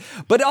word.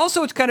 But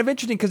also it's kind of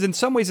interesting because in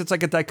some ways it's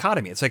like a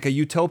dichotomy. It's like a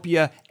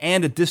utopia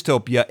and a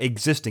dystopia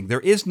existing. There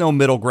is no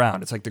middle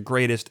ground. It's like the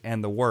greatest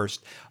and the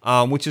worst,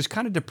 which is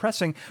kind of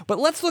depressing. But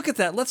let's look at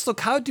that. Let's look,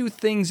 how do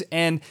things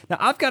end? Now,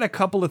 I've got a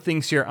couple of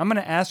things here. I'm going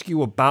to ask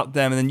you about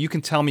them, and then you can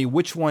tell me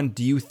which one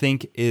do you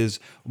think is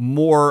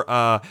more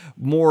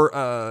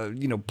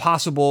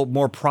possible,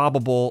 more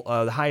probable,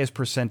 the highest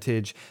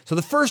percentage. So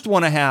the first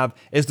one I have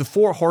is the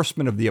Four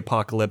Horsemen of the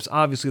Apocalypse.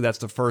 Obviously, that's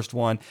the first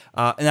one.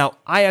 Now,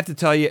 I have to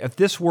tell you, if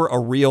this were a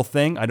real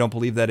thing, I don't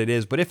believe that it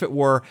is, but if it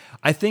were,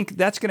 I think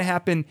that's going to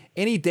happen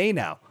any day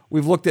now.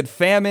 We've looked at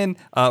famine,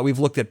 we've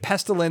looked at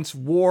pestilence,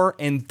 war,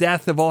 and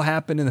death have all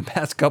happened in the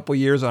past couple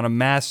years on a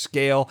mass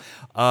scale.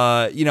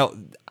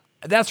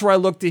 That's where I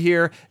look to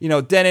here.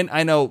 Denon,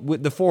 I know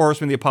the Four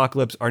Horsemen of the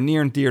Apocalypse are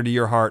near and dear to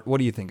your heart. What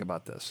do you think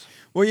about this?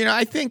 Well,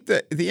 I think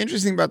that the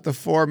interesting about the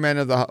Four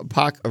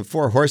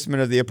Horsemen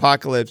of the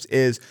Apocalypse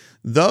is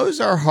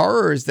those are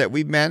horrors that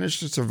we've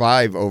managed to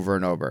survive over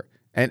and over.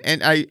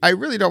 And I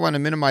really don't want to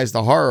minimize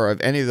the horror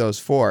of any of those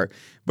four,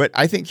 but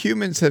I think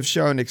humans have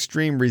shown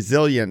extreme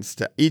resilience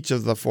to each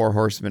of the Four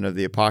Horsemen of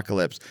the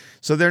Apocalypse.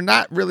 So they're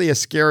not really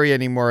as scary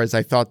anymore as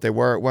I thought they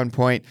were at one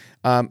point.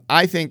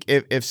 I think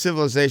if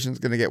civilization is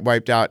going to get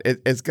wiped out,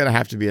 it's going to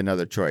have to be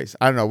another choice.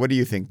 I don't know. What do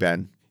you think,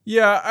 Ben?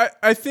 Yeah,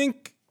 I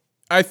think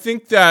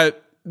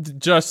that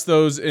just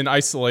those in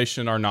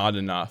isolation are not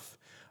enough.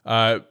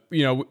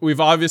 We've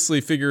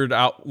obviously figured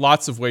out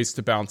lots of ways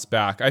to bounce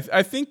back.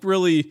 I think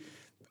really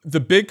the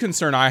big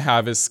concern I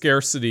have is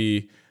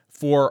scarcity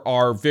for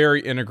our very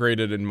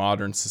integrated and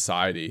modern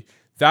society.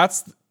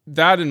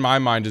 That in my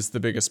mind is the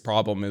biggest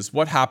problem, is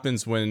what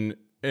happens when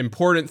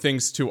important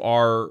things to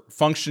our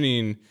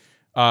functioning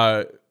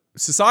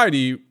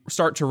society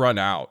start to run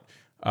out.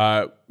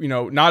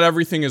 Not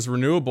everything is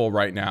renewable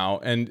right now.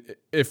 And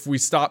if we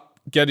stop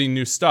getting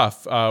new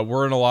stuff,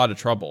 we're in a lot of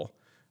trouble.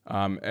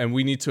 And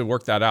we need to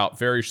work that out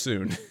very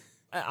soon.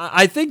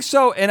 I think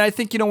so. And I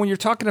think, when you're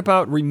talking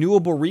about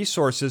renewable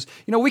resources,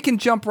 we can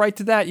jump right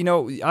to that.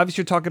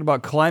 Obviously you're talking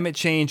about climate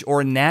change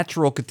or a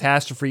natural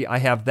catastrophe. I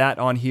have that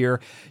on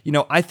here.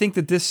 I think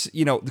that this,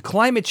 the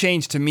climate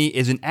change to me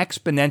is an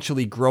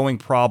exponentially growing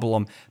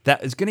problem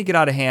that is going to get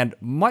out of hand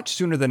much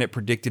sooner than it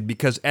predicted,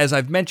 because as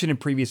I've mentioned in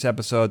previous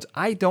episodes,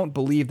 I don't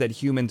believe that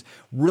humans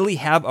really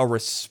have a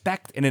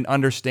respect and an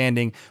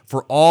understanding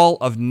for all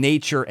of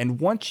nature.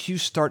 And once you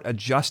start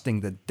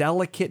adjusting the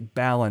delicate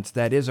balance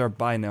that is our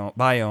biome,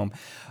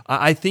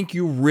 I think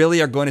you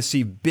really are going to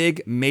see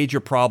big,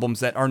 major problems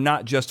that are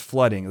not just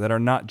flooding, that are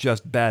not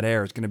just bad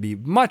air. It's going to be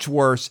much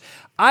worse.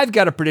 I've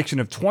got a prediction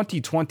of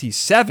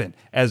 2027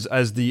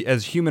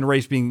 as human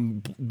race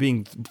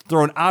being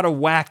thrown out of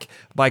whack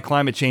by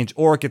climate change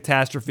or a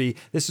catastrophe.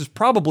 This is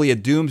probably a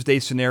doomsday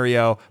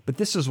scenario, but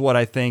this is what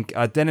I think.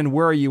 Denon,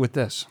 where are you with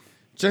this?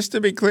 Just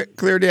to be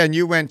clear, Dan,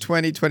 you went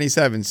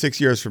 2027, 6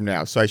 years from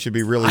now, so I should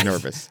be really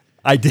nervous.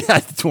 I did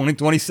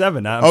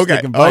 2027. I'm Okay.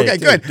 sticking by Okay. it,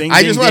 too. Good. Ding,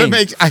 I ding, just want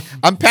to ding.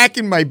 I'm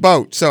packing my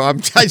boat, so I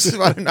just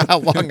want to know how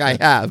long I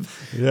have.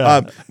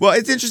 Yeah. Well,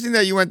 it's interesting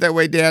that you went that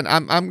way, Dan.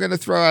 I'm going to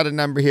throw out a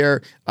number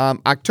here.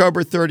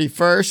 October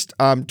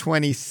 31st,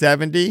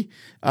 2070.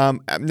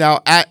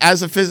 Now,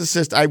 as a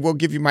physicist, I will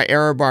give you my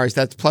error bars.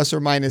 That's plus or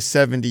minus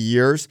 70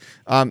 years.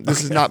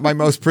 This is not my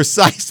most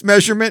precise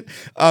measurement.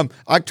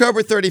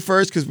 October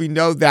 31st, because we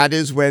know that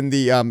is when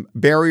the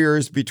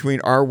barriers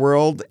between our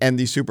world and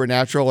the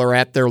supernatural are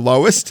at their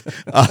lowest.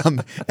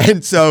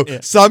 And so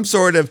some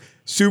sort of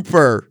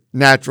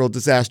supernatural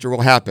disaster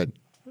will happen.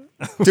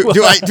 Do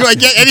I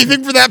get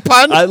anything for that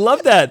pun? I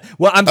love that.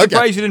 Well, I'm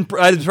surprised you didn't.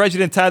 I'm surprised you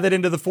didn't tie that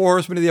into the Four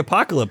Horsemen of the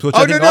Apocalypse, which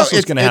I think also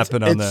is going to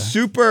happen on It's there.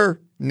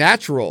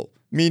 supernatural,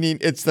 meaning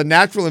it's the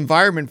natural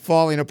environment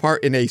falling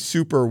apart in a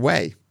super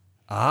way.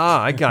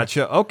 Ah, I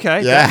gotcha.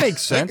 Okay, Yeah. that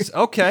makes sense.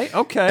 Okay.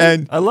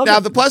 And I love now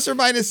it. the plus or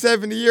minus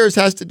 70 years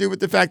has to do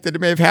with the fact that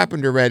it may have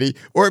happened already,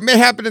 or it may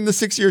happen in the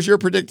 6 years you're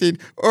predicting,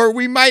 or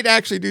we might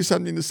actually do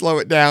something to slow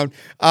it down.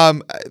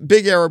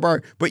 Big error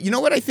bar. But you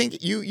know what I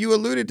think? You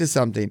alluded to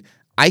something.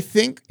 I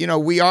think,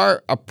 we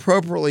are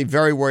appropriately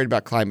very worried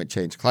about climate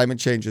change. Climate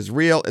change is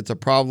real, it's a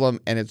problem,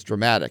 and it's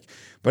dramatic.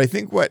 But I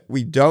think what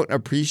we don't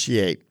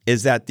appreciate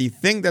is that the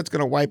thing that's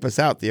going to wipe us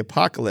out, the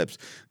apocalypse,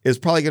 is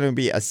probably going to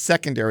be a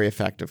secondary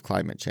effect of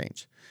climate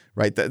change,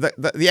 right?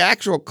 The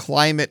actual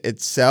climate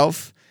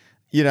itself,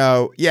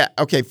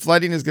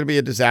 flooding is going to be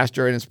a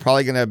disaster, and it's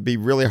probably going to be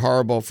really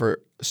horrible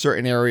for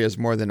certain areas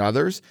more than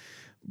others.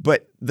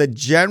 But the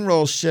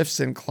general shifts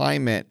in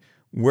climate,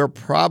 we're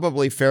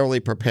probably fairly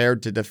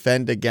prepared to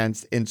defend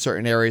against in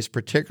certain areas,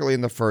 particularly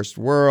in the first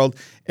world.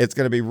 It's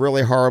going to be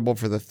really horrible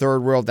for the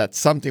third world. That's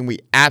something we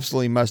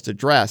absolutely must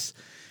address.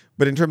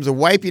 But in terms of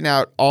wiping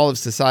out all of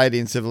society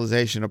and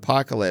civilization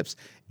apocalypse,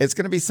 it's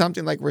going to be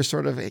something like we're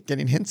sort of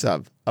getting hints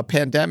of, a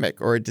pandemic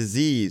or a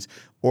disease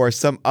or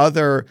some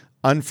other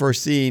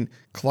unforeseen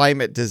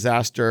climate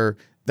disaster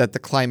that the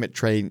climate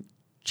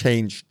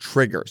change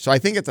trigger. So I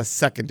think it's a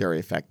secondary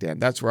effect, Dan.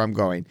 That's where I'm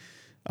going.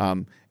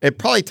 It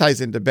probably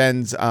ties into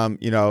Ben's,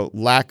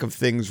 lack of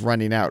things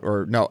running out,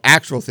 or no,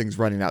 actual things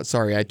running out.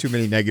 Sorry, I had too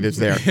many negatives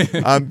there.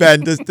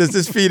 Ben, does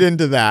this feed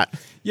into that?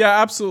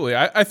 Yeah, absolutely.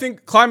 I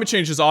think climate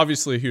change is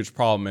obviously a huge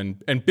problem,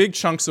 and big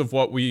chunks of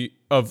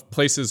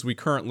places we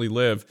currently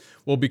live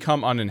will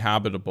become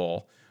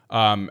uninhabitable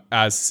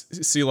as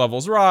sea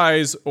levels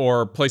rise,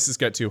 or places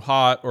get too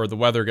hot, or the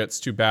weather gets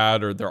too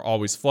bad, or they're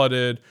always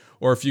flooded.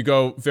 Or if you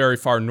go very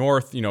far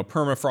north,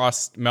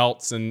 permafrost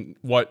melts, and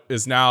what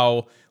is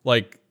now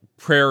like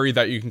prairie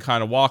that you can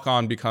kind of walk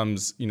on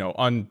becomes,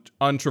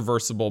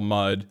 untraversable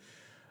mud.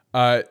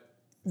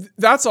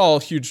 That's all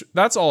huge.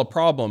 That's all a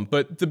problem.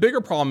 But the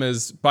bigger problem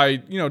is by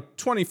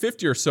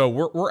 2050 or so,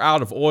 we're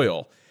out of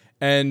oil,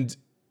 and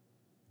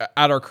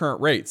at our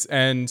current rates.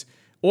 And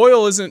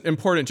oil isn't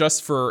important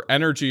just for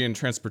energy and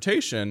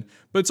transportation,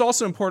 but it's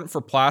also important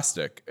for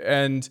plastic.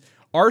 And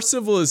our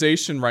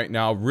civilization right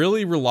now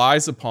really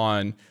relies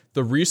upon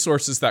the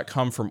resources that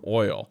come from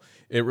oil.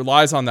 It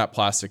relies on that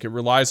plastic. It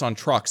relies on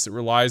trucks. It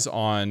relies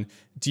on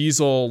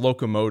diesel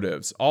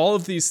locomotives. All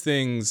of these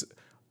things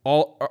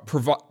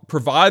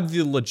provide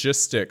the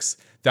logistics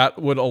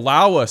that would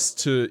allow us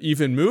to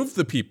even move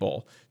the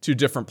people to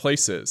different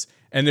places.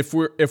 And if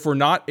we're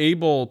not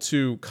able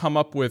to come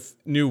up with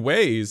new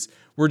ways,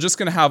 we're just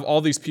going to have all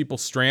these people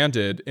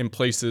stranded in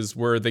places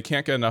where they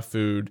can't get enough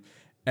food,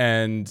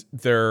 and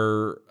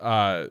their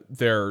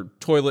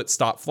toilets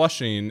stop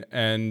flushing,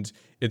 and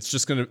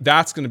that's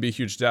going to be a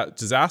huge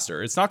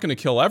disaster. It's not going to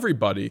kill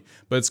everybody,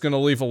 but it's going to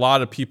leave a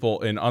lot of people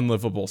in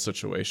unlivable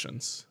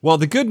situations. Well,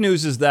 the good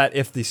news is that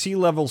if the sea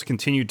levels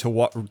continue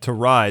to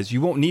rise,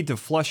 you won't need to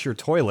flush your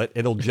toilet.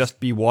 It'll just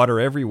be water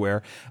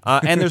everywhere.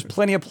 And there's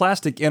plenty of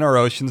plastic in our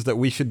oceans that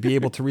we should be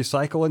able to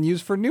recycle and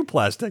use for new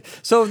plastic.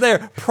 So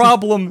there,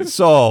 problem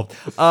solved.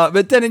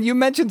 But then you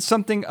mentioned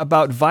something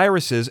about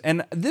viruses,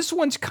 and this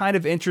one's kind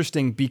of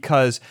interesting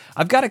because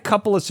I've got a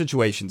couple of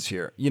situations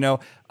here.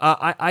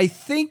 I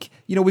think,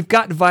 we've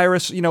got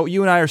virus,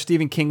 you and I are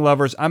Stephen King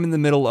lovers. I'm in the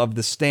middle of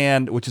The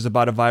Stand, which is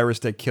about a virus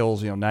that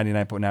kills,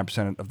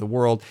 99.9% of the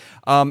world.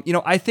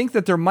 I think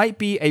that there might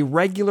be a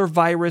regular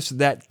virus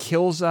that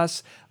kills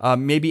us,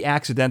 maybe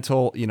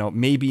accidental,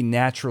 maybe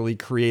naturally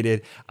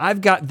created.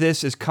 I've got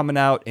this is coming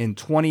out in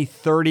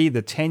 2030,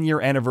 the 10-year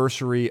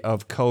anniversary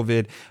of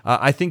COVID.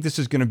 I think this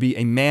is going to be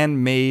a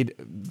man-made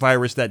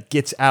virus that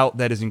gets out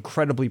that is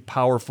incredibly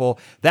powerful.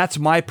 That's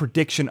my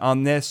prediction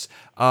on this.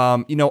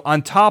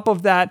 On top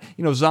of that,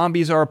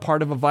 zombies are a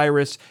part of a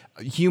virus.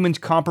 Humans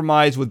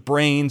compromised with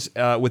brains,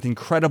 with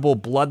incredible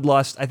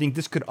bloodlust. I think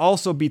this could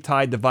also be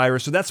tied to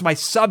virus. So that's my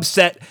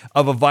subset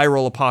of a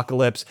viral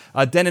apocalypse.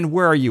 Denon,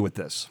 where are you with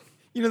this?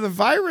 The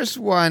virus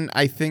one,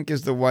 I think,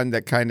 is the one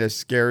that kind of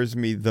scares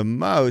me the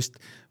most.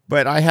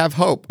 But I have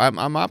hope.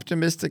 I'm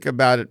optimistic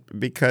about it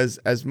because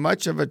as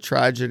much of a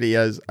tragedy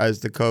as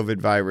the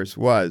COVID virus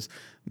was,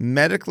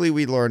 medically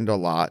we learned a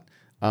lot.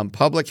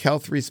 Public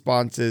health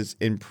responses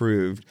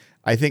improved.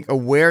 I think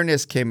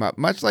awareness came up.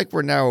 Much like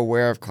we're now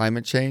aware of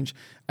climate change,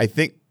 I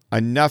think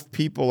enough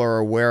people are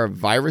aware of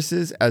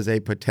viruses as a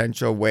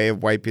potential way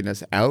of wiping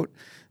us out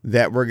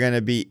that we're going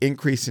to be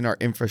increasing our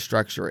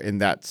infrastructure in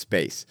that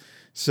space.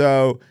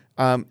 So,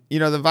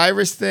 the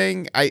virus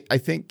thing, I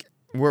think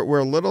we're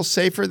a little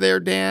safer there,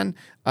 Dan.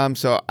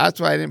 So that's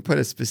why I didn't put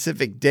a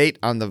specific date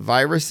on the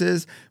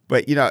viruses.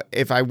 But,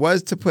 if I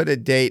was to put a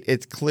date,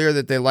 it's clear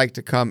that they like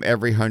to come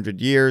every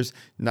 100 years,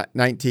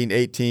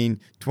 1918,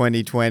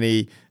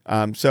 2020.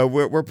 So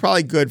we're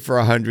probably good for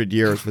 100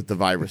 years with the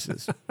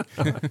viruses.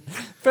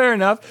 Fair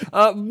enough.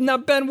 Now,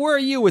 Ben, where are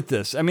you with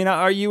this? I mean,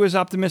 are you as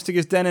optimistic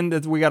as Denon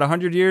that we got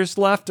 100 years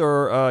left,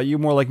 or are you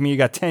more like me, you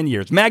got 10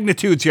 years?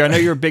 Magnitudes here. I know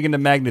you're big into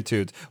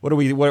magnitudes.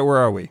 Where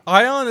are we?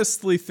 I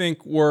honestly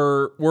think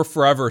we're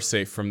forever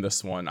safe from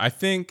this one. I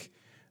think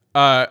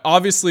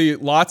obviously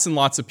lots and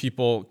lots of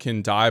people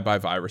can die by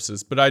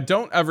viruses, but I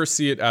don't ever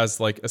see it as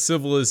like a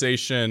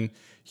civilization,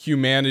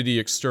 humanity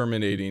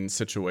exterminating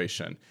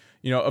situation.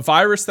 A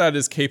virus that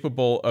is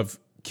capable of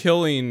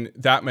killing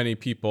that many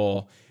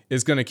people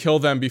is going to kill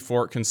them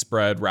before it can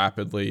spread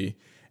rapidly.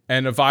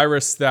 And a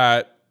virus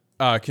that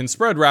can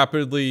spread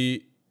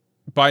rapidly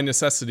by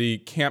necessity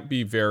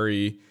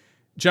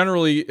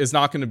generally is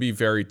not going to be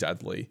very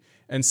deadly.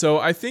 And so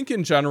I think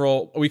in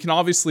general, we can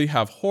obviously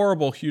have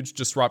horrible, huge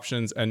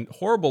disruptions and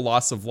horrible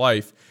loss of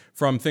life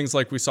from things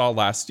like we saw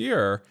last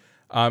year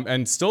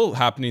and still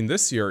happening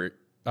this year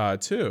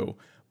too.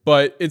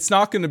 But it's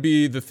not going to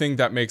be the thing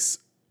that makes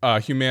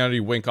humanity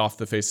wink off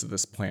the face of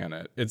this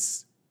planet. It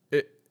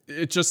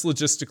just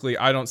logistically,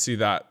 I don't see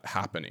that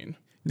happening.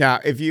 Now,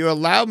 if you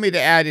allow me to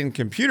add in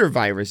computer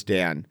virus,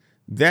 Dan,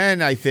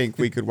 then I think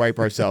we could wipe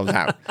ourselves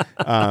out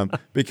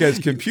because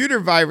computer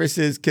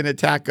viruses can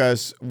attack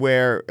us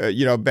where,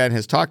 Ben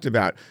has talked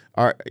about,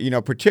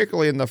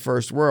 particularly in the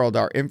first world,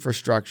 our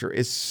infrastructure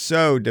is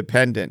so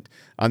dependent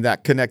on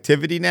that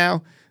connectivity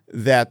now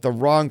that the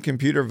wrong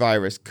computer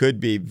virus could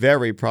be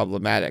very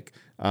problematic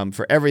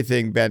for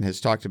everything Ben has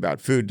talked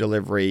about, food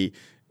delivery,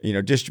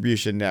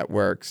 distribution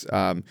networks,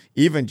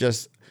 even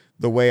just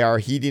the way our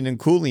heating and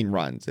cooling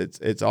runs.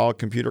 It's all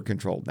computer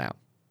controlled now.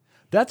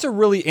 That's a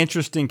really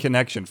interesting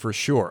connection for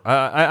sure.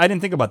 I didn't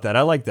think about that.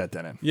 I like that,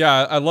 Denon.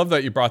 Yeah, I love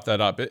that you brought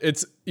that up.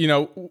 It's,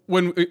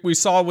 when we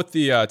saw with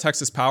the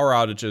Texas power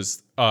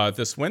outages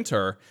this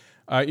winter,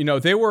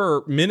 they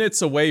were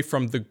minutes away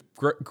from the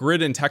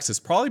grid in Texas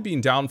probably being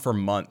down for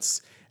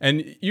months.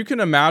 And you can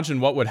imagine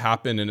what would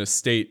happen in a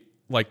state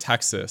like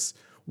Texas,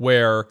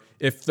 where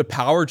if the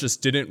power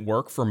just didn't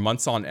work for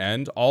months on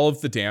end, all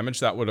of the damage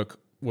that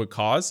would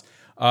cause.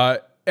 Our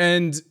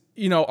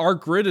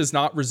grid is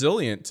not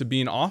resilient to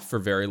being off for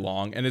very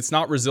long, and it's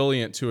not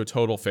resilient to a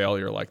total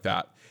failure like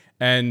that.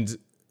 And,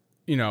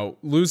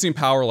 losing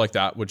power like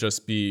that would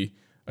just be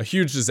a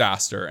huge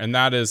disaster. And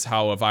that is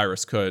how a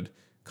virus could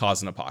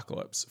cause an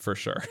apocalypse, for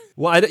sure.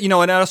 Well,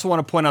 and I also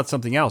want to point out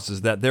something else,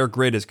 is that their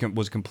grid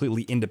was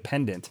completely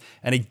independent.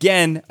 And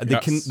again,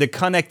 the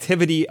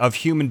connectivity of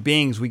human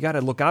beings, we got to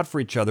look out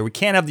for each other. We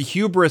can't have the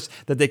hubris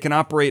that they can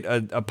operate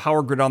a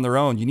power grid on their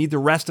own. You need the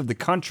rest of the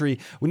country.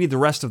 We need the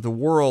rest of the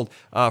world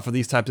for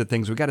these types of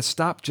things. We got to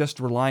stop just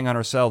relying on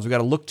ourselves. We got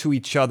to look to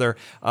each other.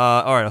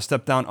 All right, I'll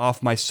step down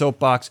off my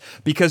soapbox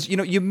because,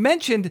 you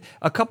mentioned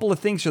a couple of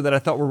things here that I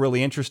thought were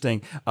really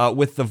interesting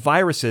with the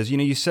viruses.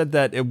 You said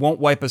that it won't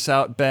wipe us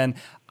out, Ben.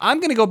 I'm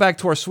going to go back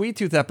to our Sweet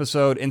Tooth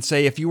episode and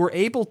say if you were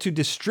able to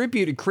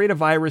distribute and create a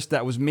virus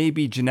that was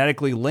maybe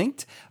genetically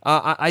linked,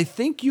 I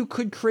think you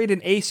could create an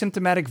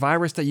asymptomatic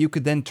virus that you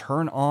could then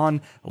turn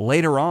on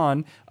later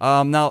on.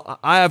 Now,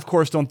 I, of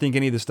course, don't think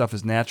any of this stuff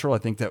is natural. I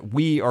think that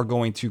we are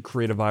going to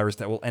create a virus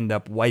that will end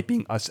up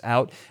wiping us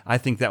out. I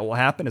think that will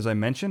happen, as I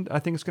mentioned. I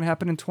think it's going to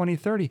happen in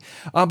 2030.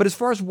 But as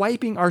far as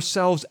wiping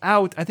ourselves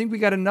out, I think we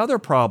got another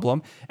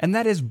problem, and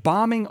that is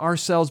bombing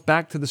ourselves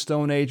back to the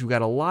Stone Age. We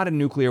got a lot of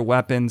nuclear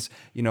weapons.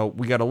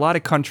 We got a lot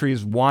of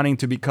countries wanting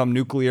to become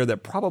nuclear that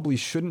probably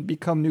shouldn't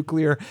become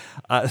nuclear.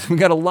 We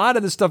got a lot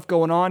of this stuff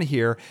going on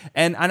here.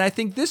 And I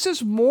think this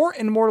is more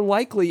and more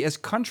likely as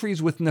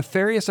countries with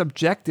nefarious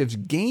objectives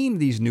gain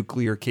these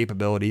nuclear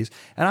capabilities.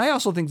 And I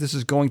also think this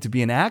is going to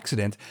be an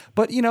accident.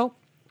 But,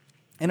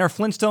 in our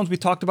Flintstones, we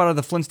talked about how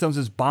the Flintstones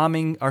is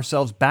bombing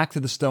ourselves back to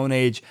the Stone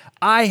Age.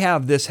 I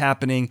have this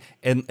happening,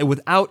 and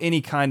without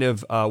any kind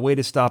of way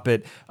to stop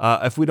it.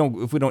 If we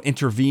don't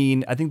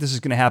intervene, I think this is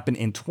going to happen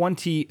in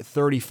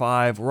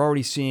 2035. We're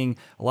already seeing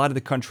a lot of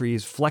the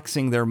countries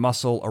flexing their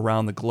muscle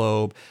around the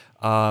globe.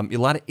 A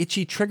lot of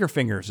itchy trigger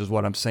fingers is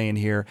what I'm saying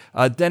here.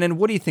 Denon,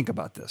 what do you think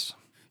about this?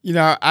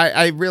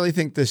 I really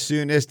think the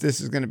soonest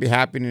this is going to be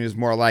happening is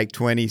more like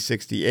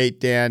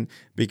 2068, Dan,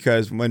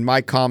 because when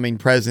my calming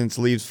presence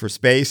leaves for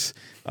space,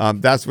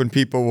 that's when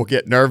people will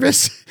get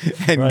nervous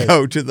and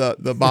go to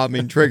the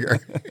bombing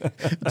trigger.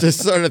 Just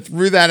sort of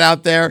threw that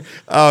out there.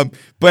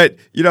 But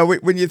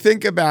when you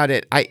think about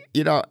it, I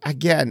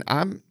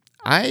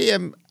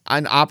am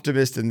an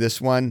optimist in this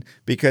one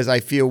because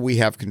I feel we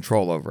have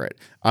control over it.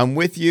 I'm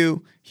with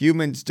you.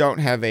 Humans don't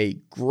have a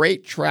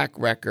great track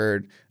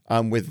record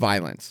with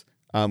violence.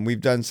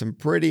 We've done some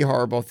pretty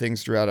horrible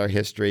things throughout our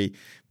history,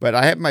 but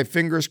I have my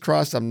fingers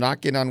crossed. I'm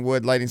knocking on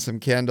wood, lighting some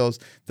candles.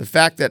 The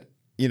fact that,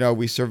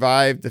 we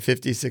survived the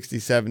 50s, 60s,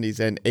 70s,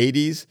 and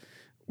 80s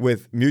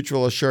with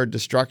mutual assured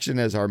destruction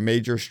as our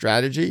major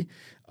strategy,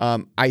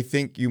 I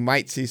think you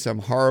might see some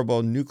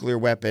horrible nuclear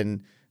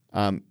weapon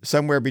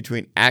somewhere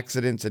between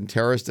accidents and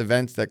terrorist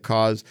events that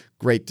cause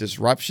great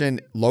disruption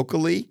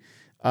locally.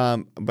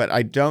 But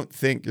I don't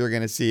think you're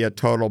going to see a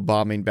total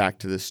bombing back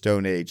to the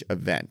Stone Age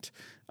event,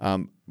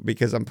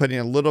 because I'm putting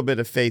a little bit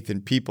of faith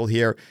in people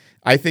here.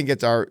 I think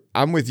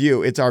I'm with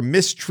you, it's our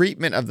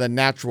mistreatment of the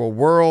natural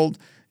world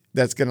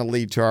that's going to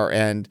lead to our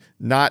end,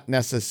 not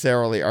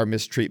necessarily our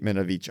mistreatment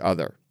of each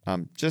other.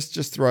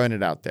 Just throwing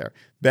it out there.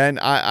 Ben,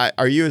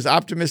 are you as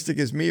optimistic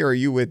as me, or are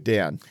you with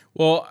Dan?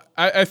 Well,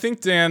 I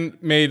think Dan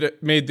made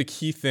the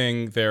key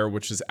thing there,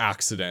 which is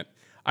accident.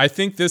 I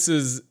think this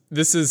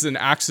is an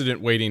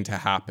accident waiting to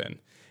happen.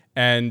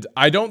 And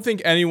I don't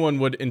think anyone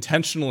would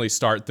intentionally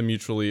start the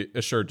mutually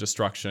assured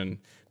destruction,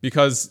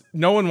 because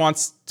no one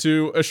wants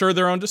to assure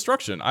their own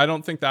destruction. I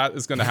don't think that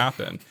is going to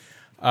happen.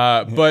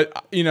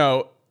 But,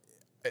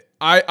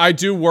 I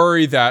do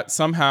worry that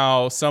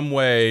somehow, some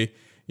way,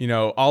 a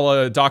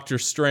la Doctor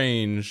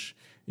Strange,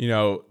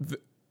 the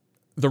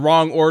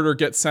wrong order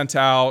gets sent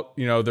out,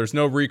 there's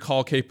no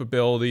recall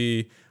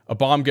capability, a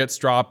bomb gets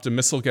dropped, a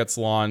missile gets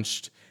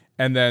launched,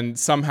 and then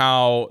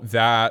somehow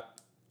that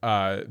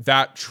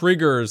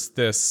triggers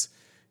this,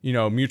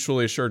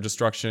 mutually assured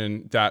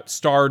destruction that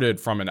started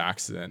from an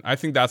accident. I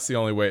think that's the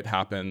only way it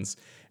happens.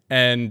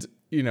 And,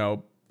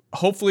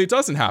 hopefully it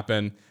doesn't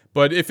happen.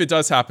 But if it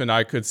does happen,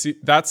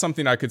 that's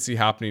something I could see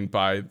happening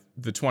by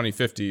the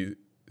 2050s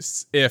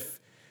if,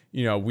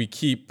 we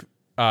keep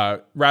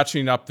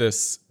ratcheting up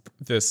this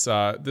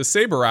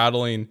saber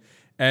rattling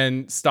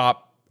and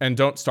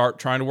don't start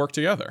trying to work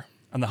together.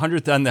 On the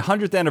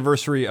 100th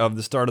anniversary of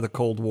the start of the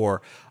Cold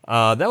War,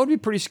 that would be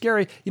pretty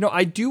scary.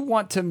 I do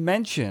want to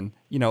mention,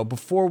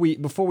 before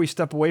we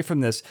step away from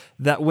this,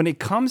 that when it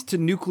comes to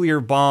nuclear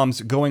bombs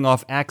going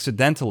off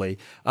accidentally,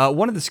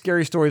 one of the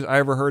scary stories I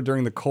ever heard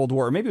during the Cold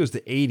War, or maybe it was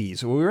the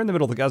 80s. We were in the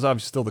middle of the,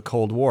 obviously still the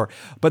Cold War,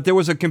 but there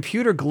was a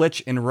computer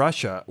glitch in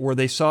Russia where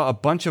they saw a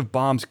bunch of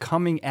bombs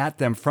coming at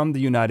them from the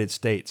United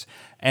States.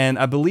 And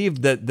I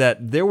believe that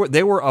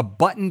they were a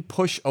button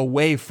push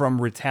away from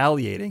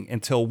retaliating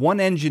until one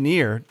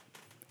engineer,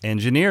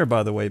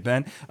 by the way,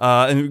 Ben,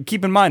 and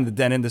keep in mind,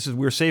 Denon, we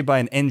were saved by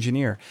an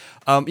engineer.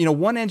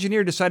 One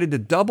engineer decided to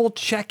double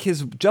check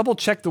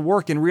the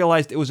work and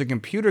realized it was a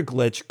computer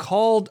glitch,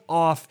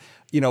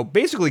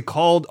 basically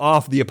called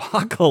off the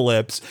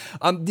apocalypse.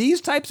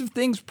 These types of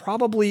things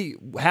probably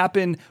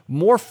happen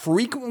more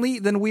frequently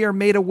than we are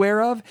made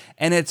aware of,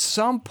 and at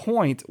some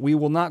point we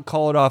will not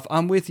call it off.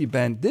 I'm with you,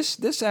 Ben.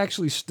 This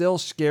actually still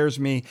scares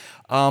me,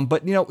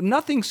 but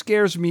nothing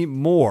scares me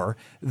more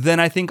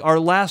than I think our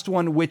last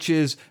one, which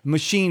is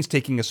machines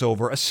taking us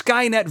over, a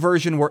Skynet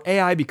version where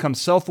AI becomes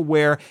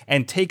self-aware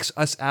and takes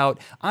us out.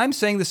 I'm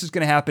saying this is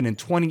going to happen in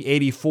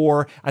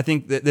 2084. I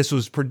think that this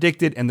was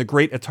predicted in the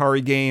great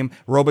Atari game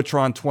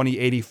Robotron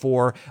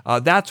 2084.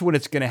 That's when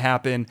it's going to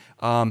happen.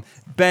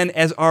 Ben,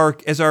 as our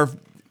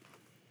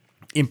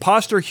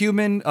imposter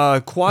human,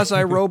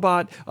 quasi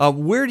robot,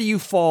 where do you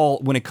fall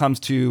when it comes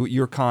to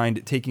your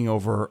kind taking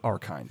over our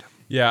kind?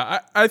 Yeah,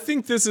 I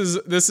think this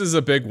is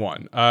a big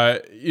one. I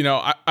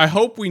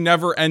hope we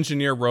never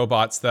engineer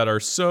robots that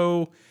are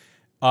so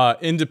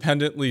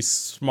independently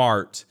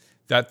smart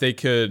that they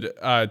could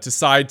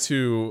decide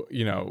to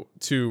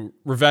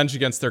revenge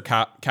against their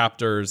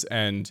captors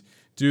and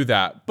do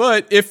that.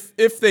 But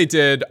if they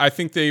did, I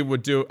think we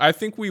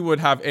would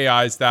have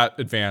AIs that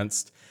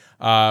advanced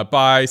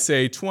by,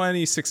 say,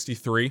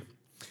 2063.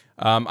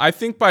 I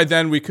think by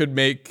then we could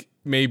make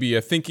maybe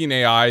a thinking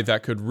AI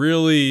that could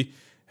really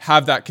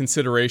have that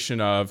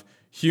consideration of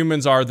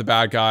humans are the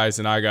bad guys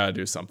and I got to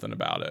do something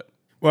about it.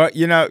 Well,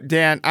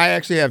 Dan, I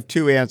actually have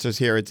two answers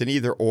here. It's an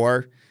either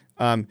or.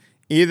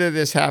 Either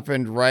this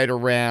happened right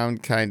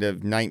around kind of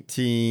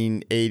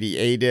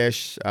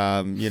 1988-ish,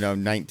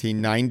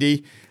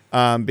 1990.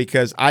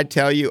 Because I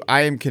tell you,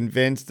 I am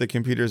convinced the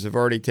computers have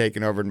already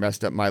taken over and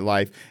messed up my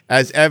life.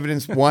 As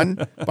evidenced,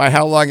 one, by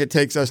how long it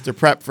takes us to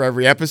prep for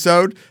every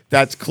episode.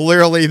 That's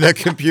clearly the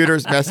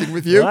computers messing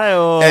with you.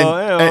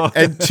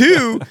 And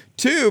two,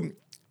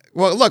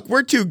 well, look,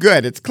 we're too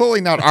good. It's clearly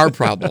not our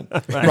problem,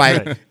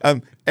 right?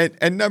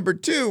 And number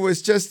two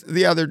was just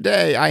the other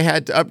day, I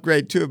had to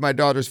upgrade two of my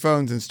daughter's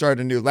phones and start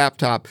a new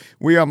laptop.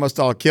 We almost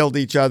all killed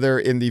each other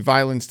in the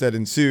violence that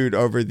ensued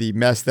over the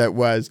mess that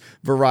was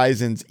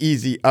Verizon's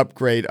easy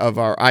upgrade of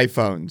our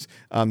iPhones.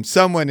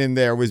 Someone in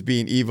there was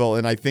being evil,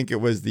 and I think it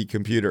was the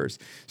computers.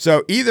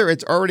 So either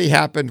it's already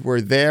happened,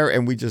 we're there,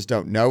 and we just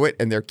don't know it,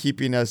 and they're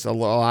keeping us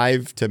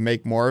alive to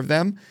make more of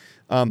them,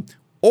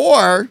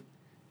 or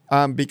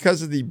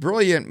because of the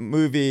brilliant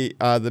movie,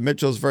 The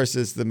Mitchells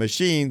versus the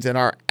Machines, and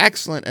our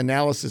excellent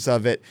analysis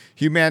of it,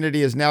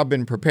 humanity has now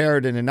been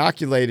prepared and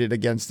inoculated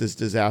against this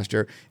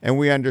disaster. And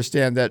we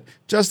understand that,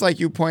 just like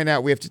you point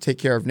out, we have to take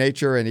care of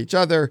nature and each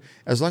other.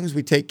 As long as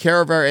we take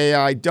care of our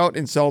AI, don't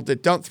insult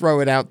it, don't throw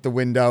it out the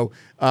window,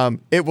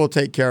 it will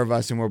take care of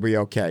us and we'll be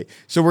okay.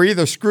 So we're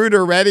either screwed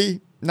or ready,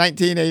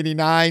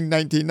 1989,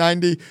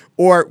 1990,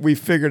 or we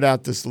figured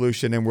out the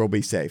solution and we'll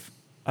be safe.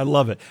 I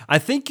love it. I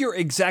think you're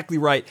exactly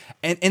right.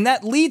 And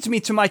that leads me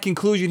to my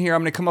conclusion here.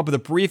 I'm going to come up with a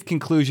brief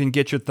conclusion,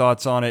 get your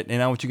thoughts on it,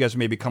 and I want you guys to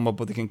maybe come up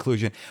with a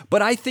conclusion.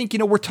 But I think,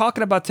 we're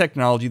talking about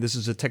technology. This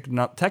is a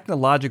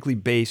technologically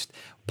based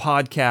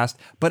podcast,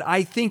 but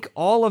I think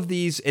all of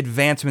these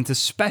advancements,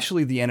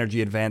 especially the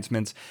energy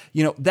advancements,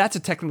 that's a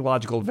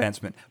technological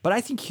advancement. But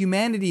I think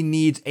humanity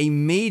needs a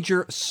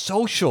major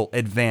social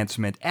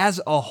advancement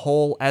as a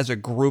whole, as a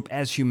group,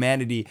 as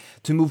humanity,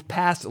 to move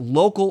past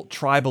local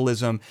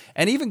tribalism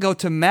and even go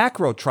to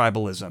macro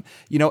tribalism,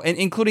 and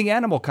including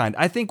animal kind.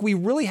 I think we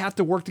really have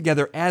to work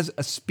together as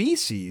a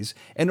species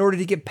in order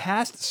to get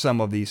past some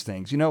of these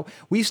things.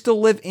 We still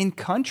live in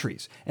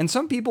countries, and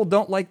some people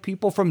don't like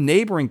people from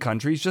neighboring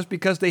countries just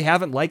because they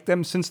haven't liked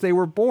them since they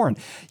were born.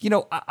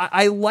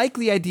 I like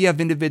the idea of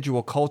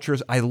individual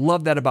cultures. I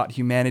love that about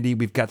humanity.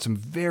 We've got some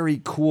very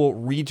cool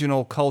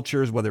regional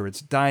cultures, whether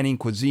it's dining,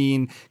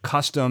 cuisine,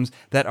 customs,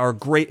 that are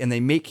great and they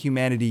make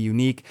humanity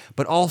unique.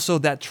 But also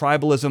that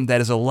tribalism that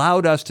has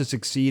allowed us to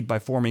succeed by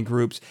forming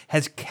groups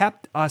has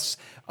kept us,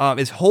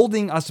 is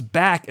holding us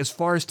back as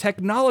far as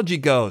technology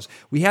goes.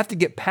 We have to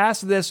get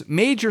past this.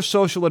 Major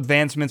social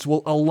advancements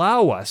will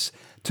allow us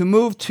to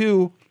move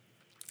to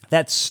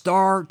that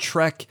Star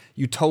Trek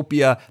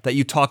utopia that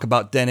you talk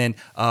about, Denon.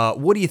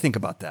 What do you think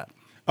about that?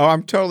 Oh,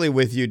 I'm totally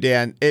with you,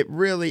 Dan. It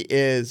really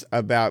is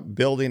about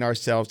building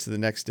ourselves to the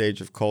next stage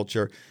of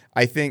culture.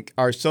 I think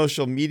our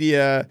social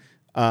media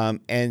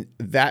and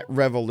that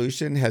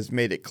revolution has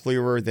made it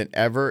clearer than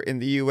ever in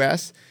the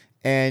U.S.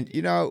 And,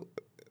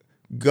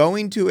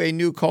 going to a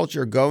new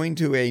culture, going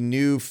to a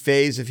new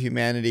phase of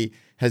humanity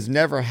has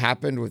never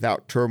happened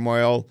without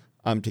turmoil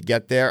to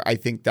get there. I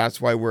think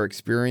that's why we're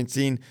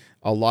experiencing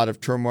a lot of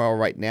turmoil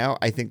right now.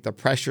 I think the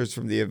pressures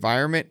from the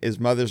environment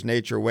is Mother's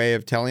Nature way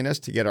of telling us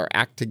to get our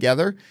act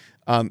together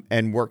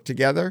and work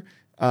together.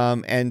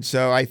 And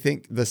so I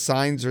think the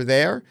signs are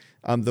there,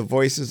 the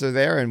voices are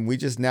there, and we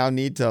just now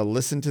need to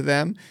listen to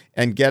them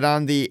and get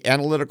on the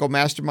analytical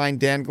mastermind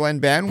Dan Glenn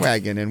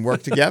bandwagon and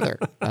work together.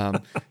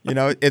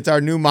 It's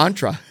our new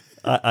mantra.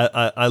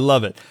 I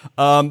love it.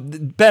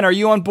 Ben, are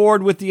you on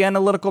board with the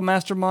analytical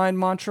mastermind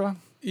mantra?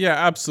 Yeah,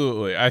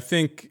 absolutely. I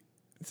think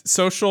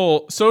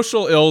social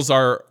ills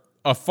are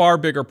a far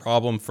bigger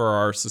problem for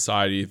our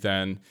society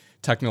than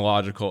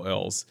technological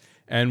ills.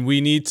 And we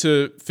need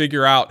to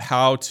figure out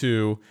how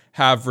to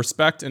have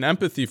respect and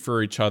empathy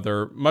for each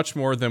other much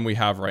more than we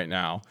have right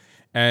now.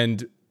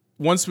 And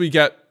once we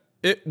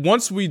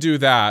do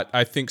that,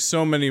 I think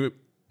so many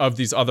of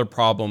these other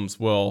problems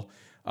will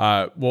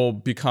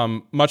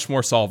become much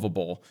more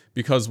solvable,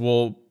 because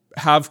we'll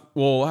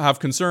have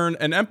concern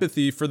and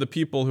empathy for the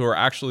people who are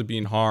actually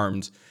being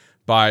harmed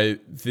by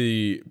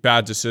the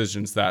bad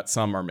decisions that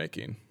some are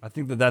making. I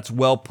think that's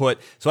well put.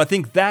 So I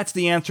think that's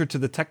the answer to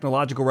the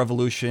technological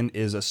revolution,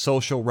 is a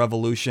social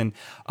revolution.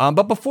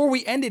 But before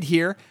we end it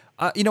here,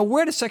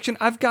 we're at a section.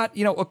 I've got,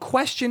 a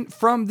question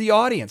from the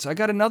audience. I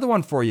got another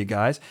one for you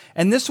guys.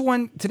 And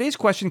today's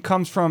question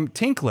comes from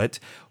Tinklet,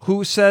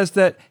 who says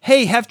that,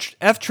 hey,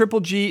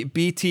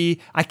 FGGBT,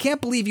 I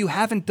can't believe you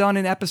haven't done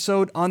an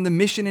episode on the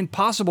Mission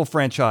Impossible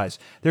franchise.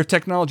 Their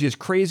technology is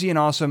crazy and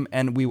awesome,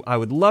 and I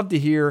would love to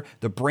hear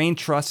the Brain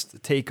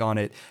Trust take on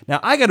it. Now,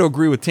 I got to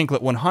agree with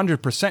Tinklet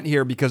 100%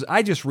 here, because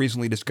I just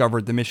recently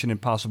discovered the Mission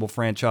Impossible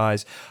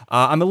franchise.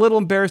 I'm a little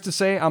embarrassed to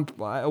say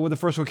the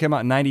first one came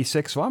out in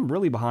 96, so I'm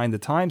really behind the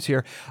times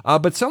here.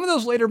 But some of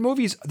those later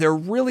movies, they're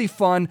really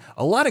fun,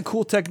 a lot of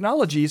cool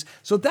technologies.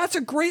 So that's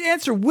a great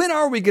answer. When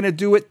are we going to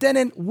do it?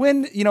 Then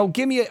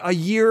give me a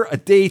year, a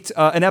date,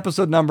 an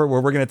episode number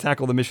where we're going to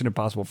tackle the Mission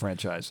Impossible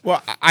franchise.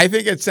 Well, I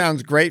think it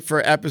sounds great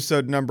for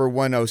episode number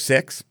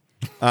 106.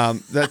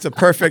 That's a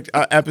perfect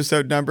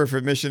episode number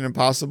for Mission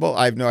Impossible.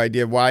 I have no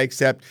idea why,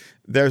 except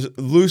there's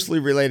loosely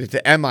related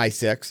to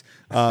MI6,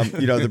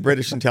 the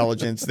British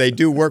intelligence. They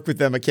do work with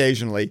them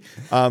occasionally.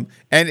 And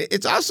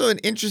it's also an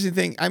interesting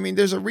thing. I mean,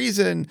 there's a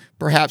reason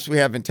perhaps we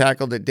haven't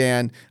tackled it,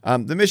 Dan.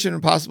 The Mission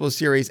Impossible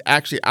series,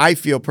 actually, I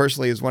feel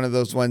personally, is one of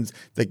those ones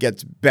that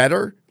gets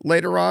better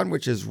later on,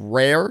 which is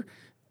rare,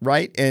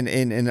 right, in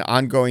an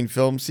ongoing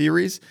film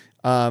series.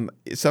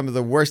 Some of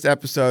the worst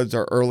episodes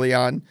are early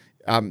on.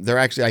 They're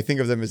actually, I think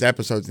of them as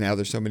episodes now.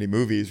 There's so many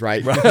movies,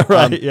 right?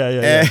 Right.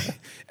 Yeah.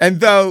 And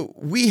though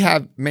we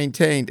have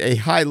maintained a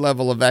high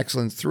level of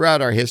excellence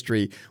throughout our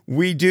history,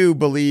 we do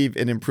believe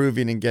in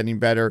improving and getting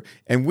better,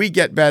 and we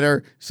get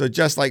better. So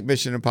just like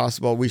Mission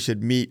Impossible, we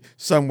should meet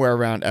somewhere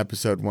around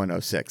episode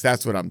 106.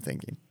 That's what I'm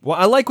thinking. Well,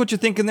 I like what you're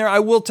thinking there. I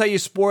will tell you,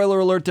 spoiler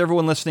alert to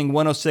everyone listening,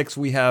 106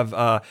 we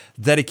have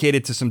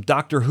dedicated to some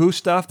Doctor Who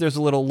stuff. There's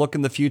a little look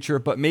in the future,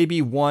 but maybe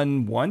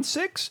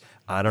 116?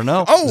 I don't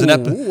know.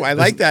 Oh, I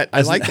like that.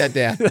 I like that,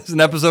 Dan. There's an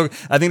episode.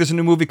 I think there's a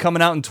new movie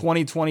coming out in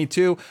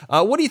 2022.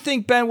 What do you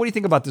think, Ben? What do you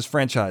think about this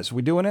franchise?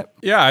 We doing it?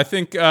 Yeah, I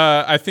think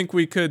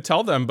we could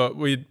tell them, but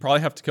we'd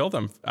probably have to kill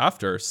them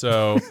after.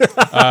 So,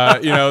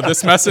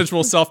 this message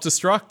will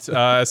self-destruct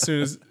as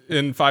soon as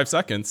in 5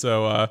 seconds.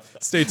 So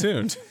stay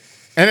tuned.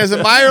 And as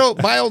a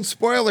mild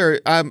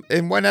spoiler,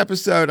 in one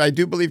episode, I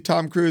do believe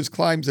Tom Cruise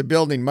climbs a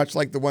building, much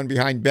like the one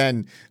behind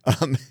Ben,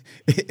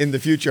 in the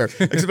future.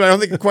 Except I don't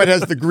think it quite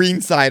has the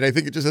green side. I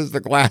think it just has the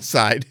glass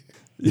side.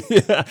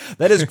 Yeah,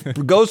 that is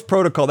Ghost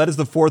Protocol. That is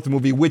the fourth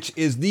movie, which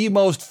is the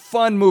most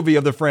fun movie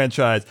of the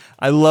franchise.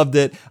 I loved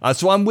it.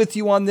 So I'm with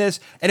you on this.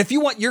 And if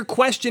you want your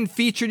question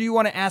featured, you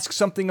want to ask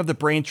something of the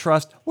Brain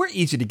Trust, we're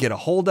easy to get a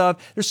hold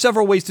of. There's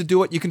several ways to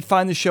do it. You can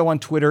find the show on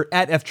Twitter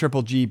at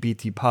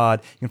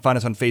FGGBTPod. You can find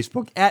us on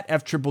Facebook at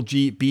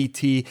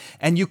FGGBT.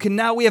 And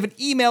we have an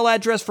email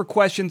address for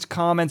questions,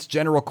 comments,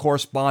 general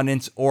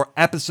correspondence, or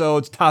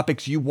episodes,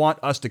 topics you want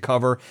us to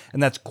cover.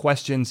 And that's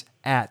questions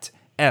at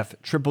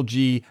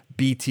FGGBT.com.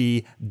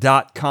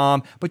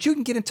 But you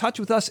can get in touch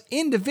with us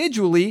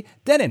individually.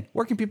 Denon,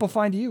 where can people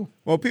find you?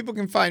 Well, people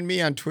can find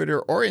me on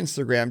Twitter or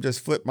Instagram. Just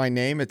flip my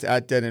name. It's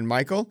at Denon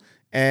Michael.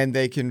 And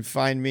they can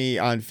find me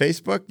on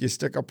Facebook. You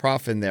stick a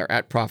prof in there,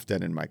 at Prof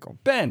Denon Michael.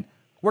 Ben,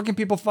 where can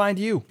people find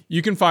you?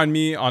 You can find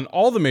me on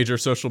all the major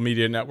social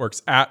media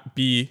networks at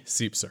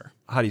BSiepser.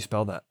 How do you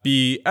spell that?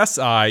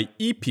 BSIEPSER.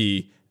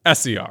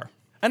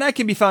 And I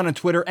can be found on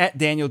Twitter at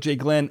Daniel J.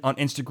 Glenn, on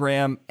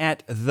Instagram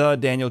at the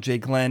Daniel J.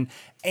 Glenn,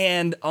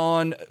 and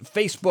on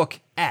Facebook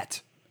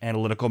at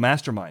Analytical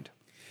Mastermind.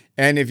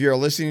 And if you're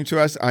listening to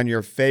us on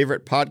your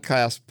favorite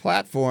podcast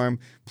platform,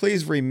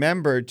 please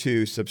remember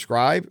to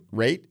subscribe,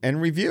 rate, and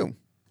review.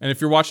 And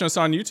if you're watching us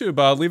on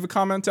YouTube, leave a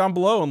comment down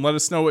below and let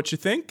us know what you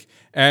think.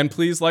 And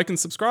please like and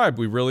subscribe.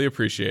 We really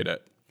appreciate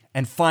it.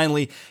 And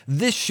finally,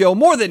 this show,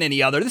 more than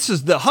any other, this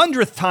is the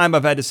 100th time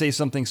I've had to say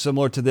something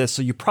similar to this,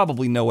 so you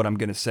probably know what I'm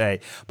going to say.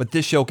 But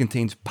this show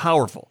contains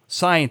powerful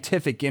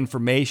scientific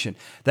information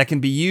that can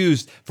be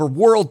used for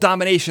world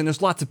domination.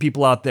 There's lots of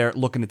people out there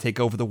looking to take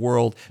over the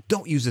world.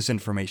 Don't use this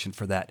information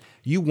for that.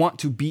 You want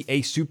to be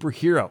a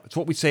superhero. It's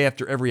what we say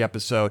after every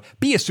episode.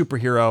 Be a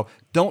superhero.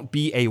 Don't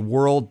be a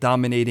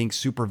world-dominating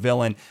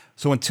supervillain.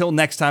 So until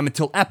next time,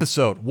 until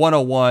episode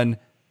 101,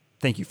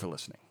 thank you for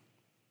listening.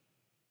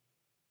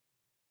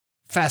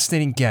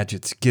 Fascinating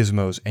Gadgets,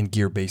 Gizmos, and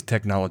Gear-Based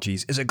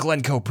Technologies is a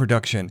Glencoe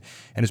production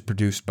and is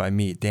produced by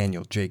me,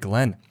 Daniel J.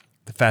 Glenn.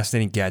 The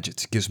Fascinating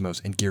Gadgets,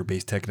 Gizmos, and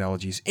Gear-Based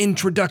Technologies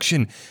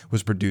introduction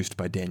was produced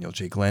by Daniel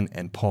J. Glenn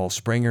and Paul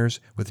Sprangers,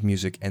 with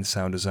music and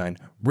sound design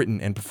written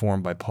and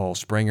performed by Paul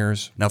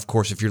Sprangers. Now, of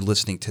course, if you're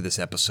listening to this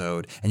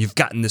episode and you've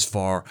gotten this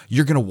far,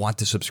 you're going to want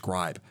to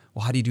subscribe.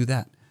 Well, how do you do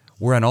that?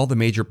 We're on all the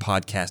major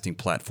podcasting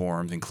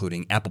platforms,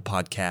 including Apple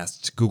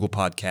Podcasts, Google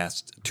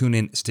Podcasts,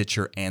 TuneIn,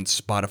 Stitcher, and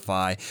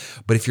Spotify.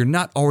 But if you're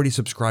not already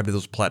subscribed to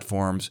those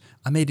platforms,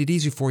 I made it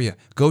easy for you.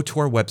 Go to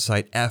our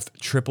website,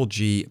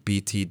 FGGBT.com.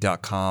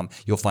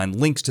 You'll find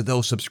links to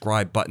those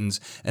subscribe buttons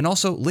and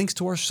also links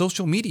to our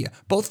social media,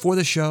 both for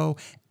the show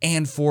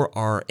and for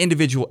our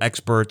individual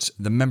experts,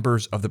 the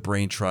members of the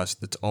Brain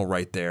Trust. That's all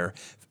right there.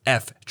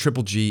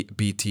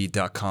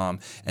 FGGBT.com.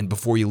 And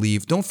before you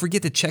leave, don't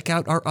forget to check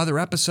out our other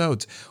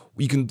episodes.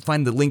 You can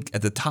find the link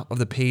at the top of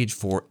the page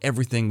for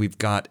everything we've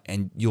got,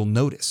 and you'll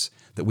notice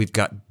that we've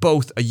got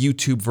both a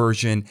YouTube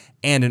version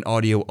and an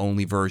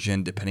audio-only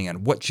version. Depending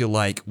on what you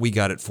like, we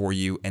got it for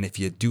you. And if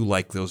you do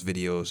like those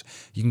videos,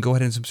 you can go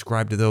ahead and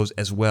subscribe to those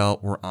as well.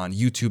 We're on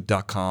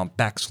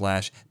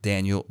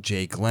youtube.com/Daniel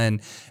J. Glenn.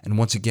 And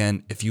once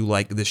again, if you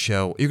like this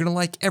show, you're going to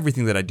like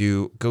everything that I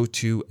do. Go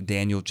to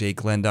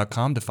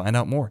danieljglenn.com to find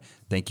out more.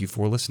 Thank you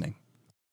for listening.